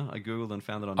Napster. I googled and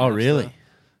found it on. Oh, Napster. really?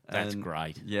 That's And,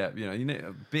 great. Yeah, you need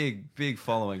a big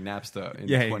following Napster in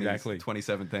Yeah, exactly.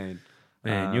 2017.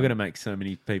 Man, you're going to make so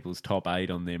many people's top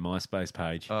 8 on their MySpace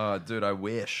page. Oh, dude, I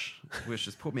wish.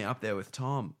 Just put me up there with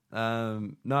Tom.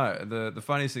 No, the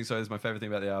funniest thing, so this is my favorite thing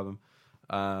about the album.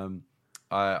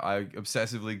 I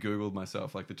obsessively Googled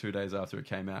myself like the 2 days after it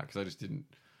came out because I just didn't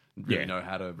really Yeah. know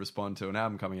how to respond to an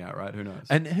album coming out, right? Who knows?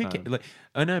 And like,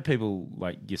 I know people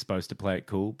like you're supposed to play it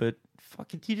cool, but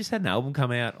fuck it, you just had an album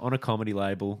come out on a comedy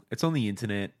label. It's on the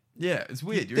internet. yeah, it's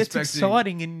weird. You're That's expecting,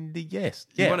 exciting, and yes,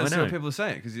 You yeah, want I to see know. what people are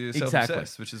saying because you're Exactly.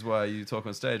 self-obsessed, which is why you talk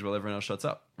on stage while everyone else shuts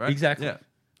up, right? Exactly. Yeah.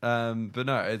 But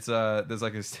no, it's there's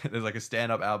like a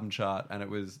stand-up album chart, and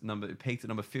it peaked at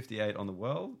number 58 on the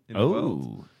world. In the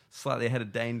world. Oh, Slightly ahead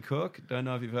of Dane Cook. Don't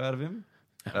know if you've heard of him.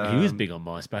 he was big on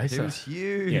MySpace. He so- was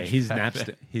huge. Yeah, his back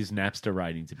Napster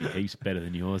ratings would be heaps better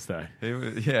than yours, though.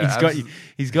 then. Yeah,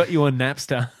 He's got you on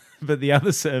Napster, but the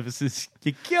other services,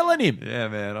 you're killing him. Yeah,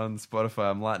 man. On Spotify,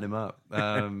 I'm lighting him up. But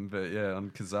yeah,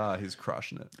 on Kazaa, he's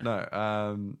crushing it.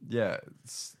 No, yeah,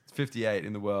 it's 58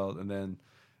 in the world, and then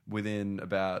within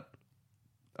about,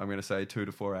 I'm going to say 2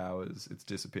 to 4 hours, it's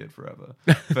disappeared forever.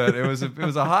 But it was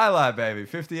a highlight, baby.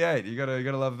 58. You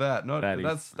gotta love that.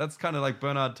 That's kind of like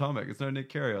Bernard Tomic. It's no Nick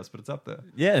Kyrgios, but it's up there.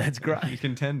 Yeah, that's You're great.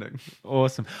 contending.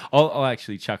 Awesome. I'll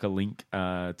actually chuck a link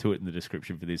to it in the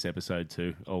description for this episode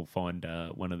too. I'll find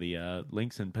one of the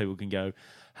links and people can go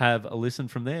have a listen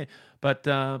from there. But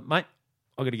mate,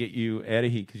 I've got to get you out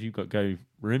of here because you've got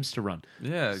rooms to run.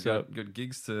 Yeah, So- got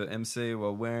gigs to MC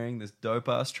while wearing this dope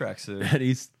ass tracksuit. That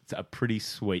is a pretty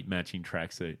sweet matching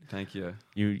tracksuit. Thank you.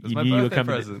 You was my knew you were birthday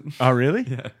coming. present. Oh, really?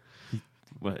 Yeah.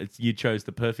 Well, you chose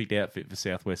the perfect outfit for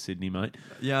Southwest Sydney, mate.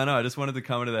 Yeah, I know. I just wanted to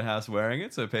come into the house wearing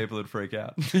it so people would freak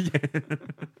out.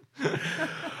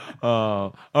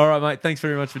 Oh, all right, mate. Thanks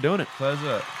very much for doing it.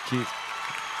 Pleasure. Cheers.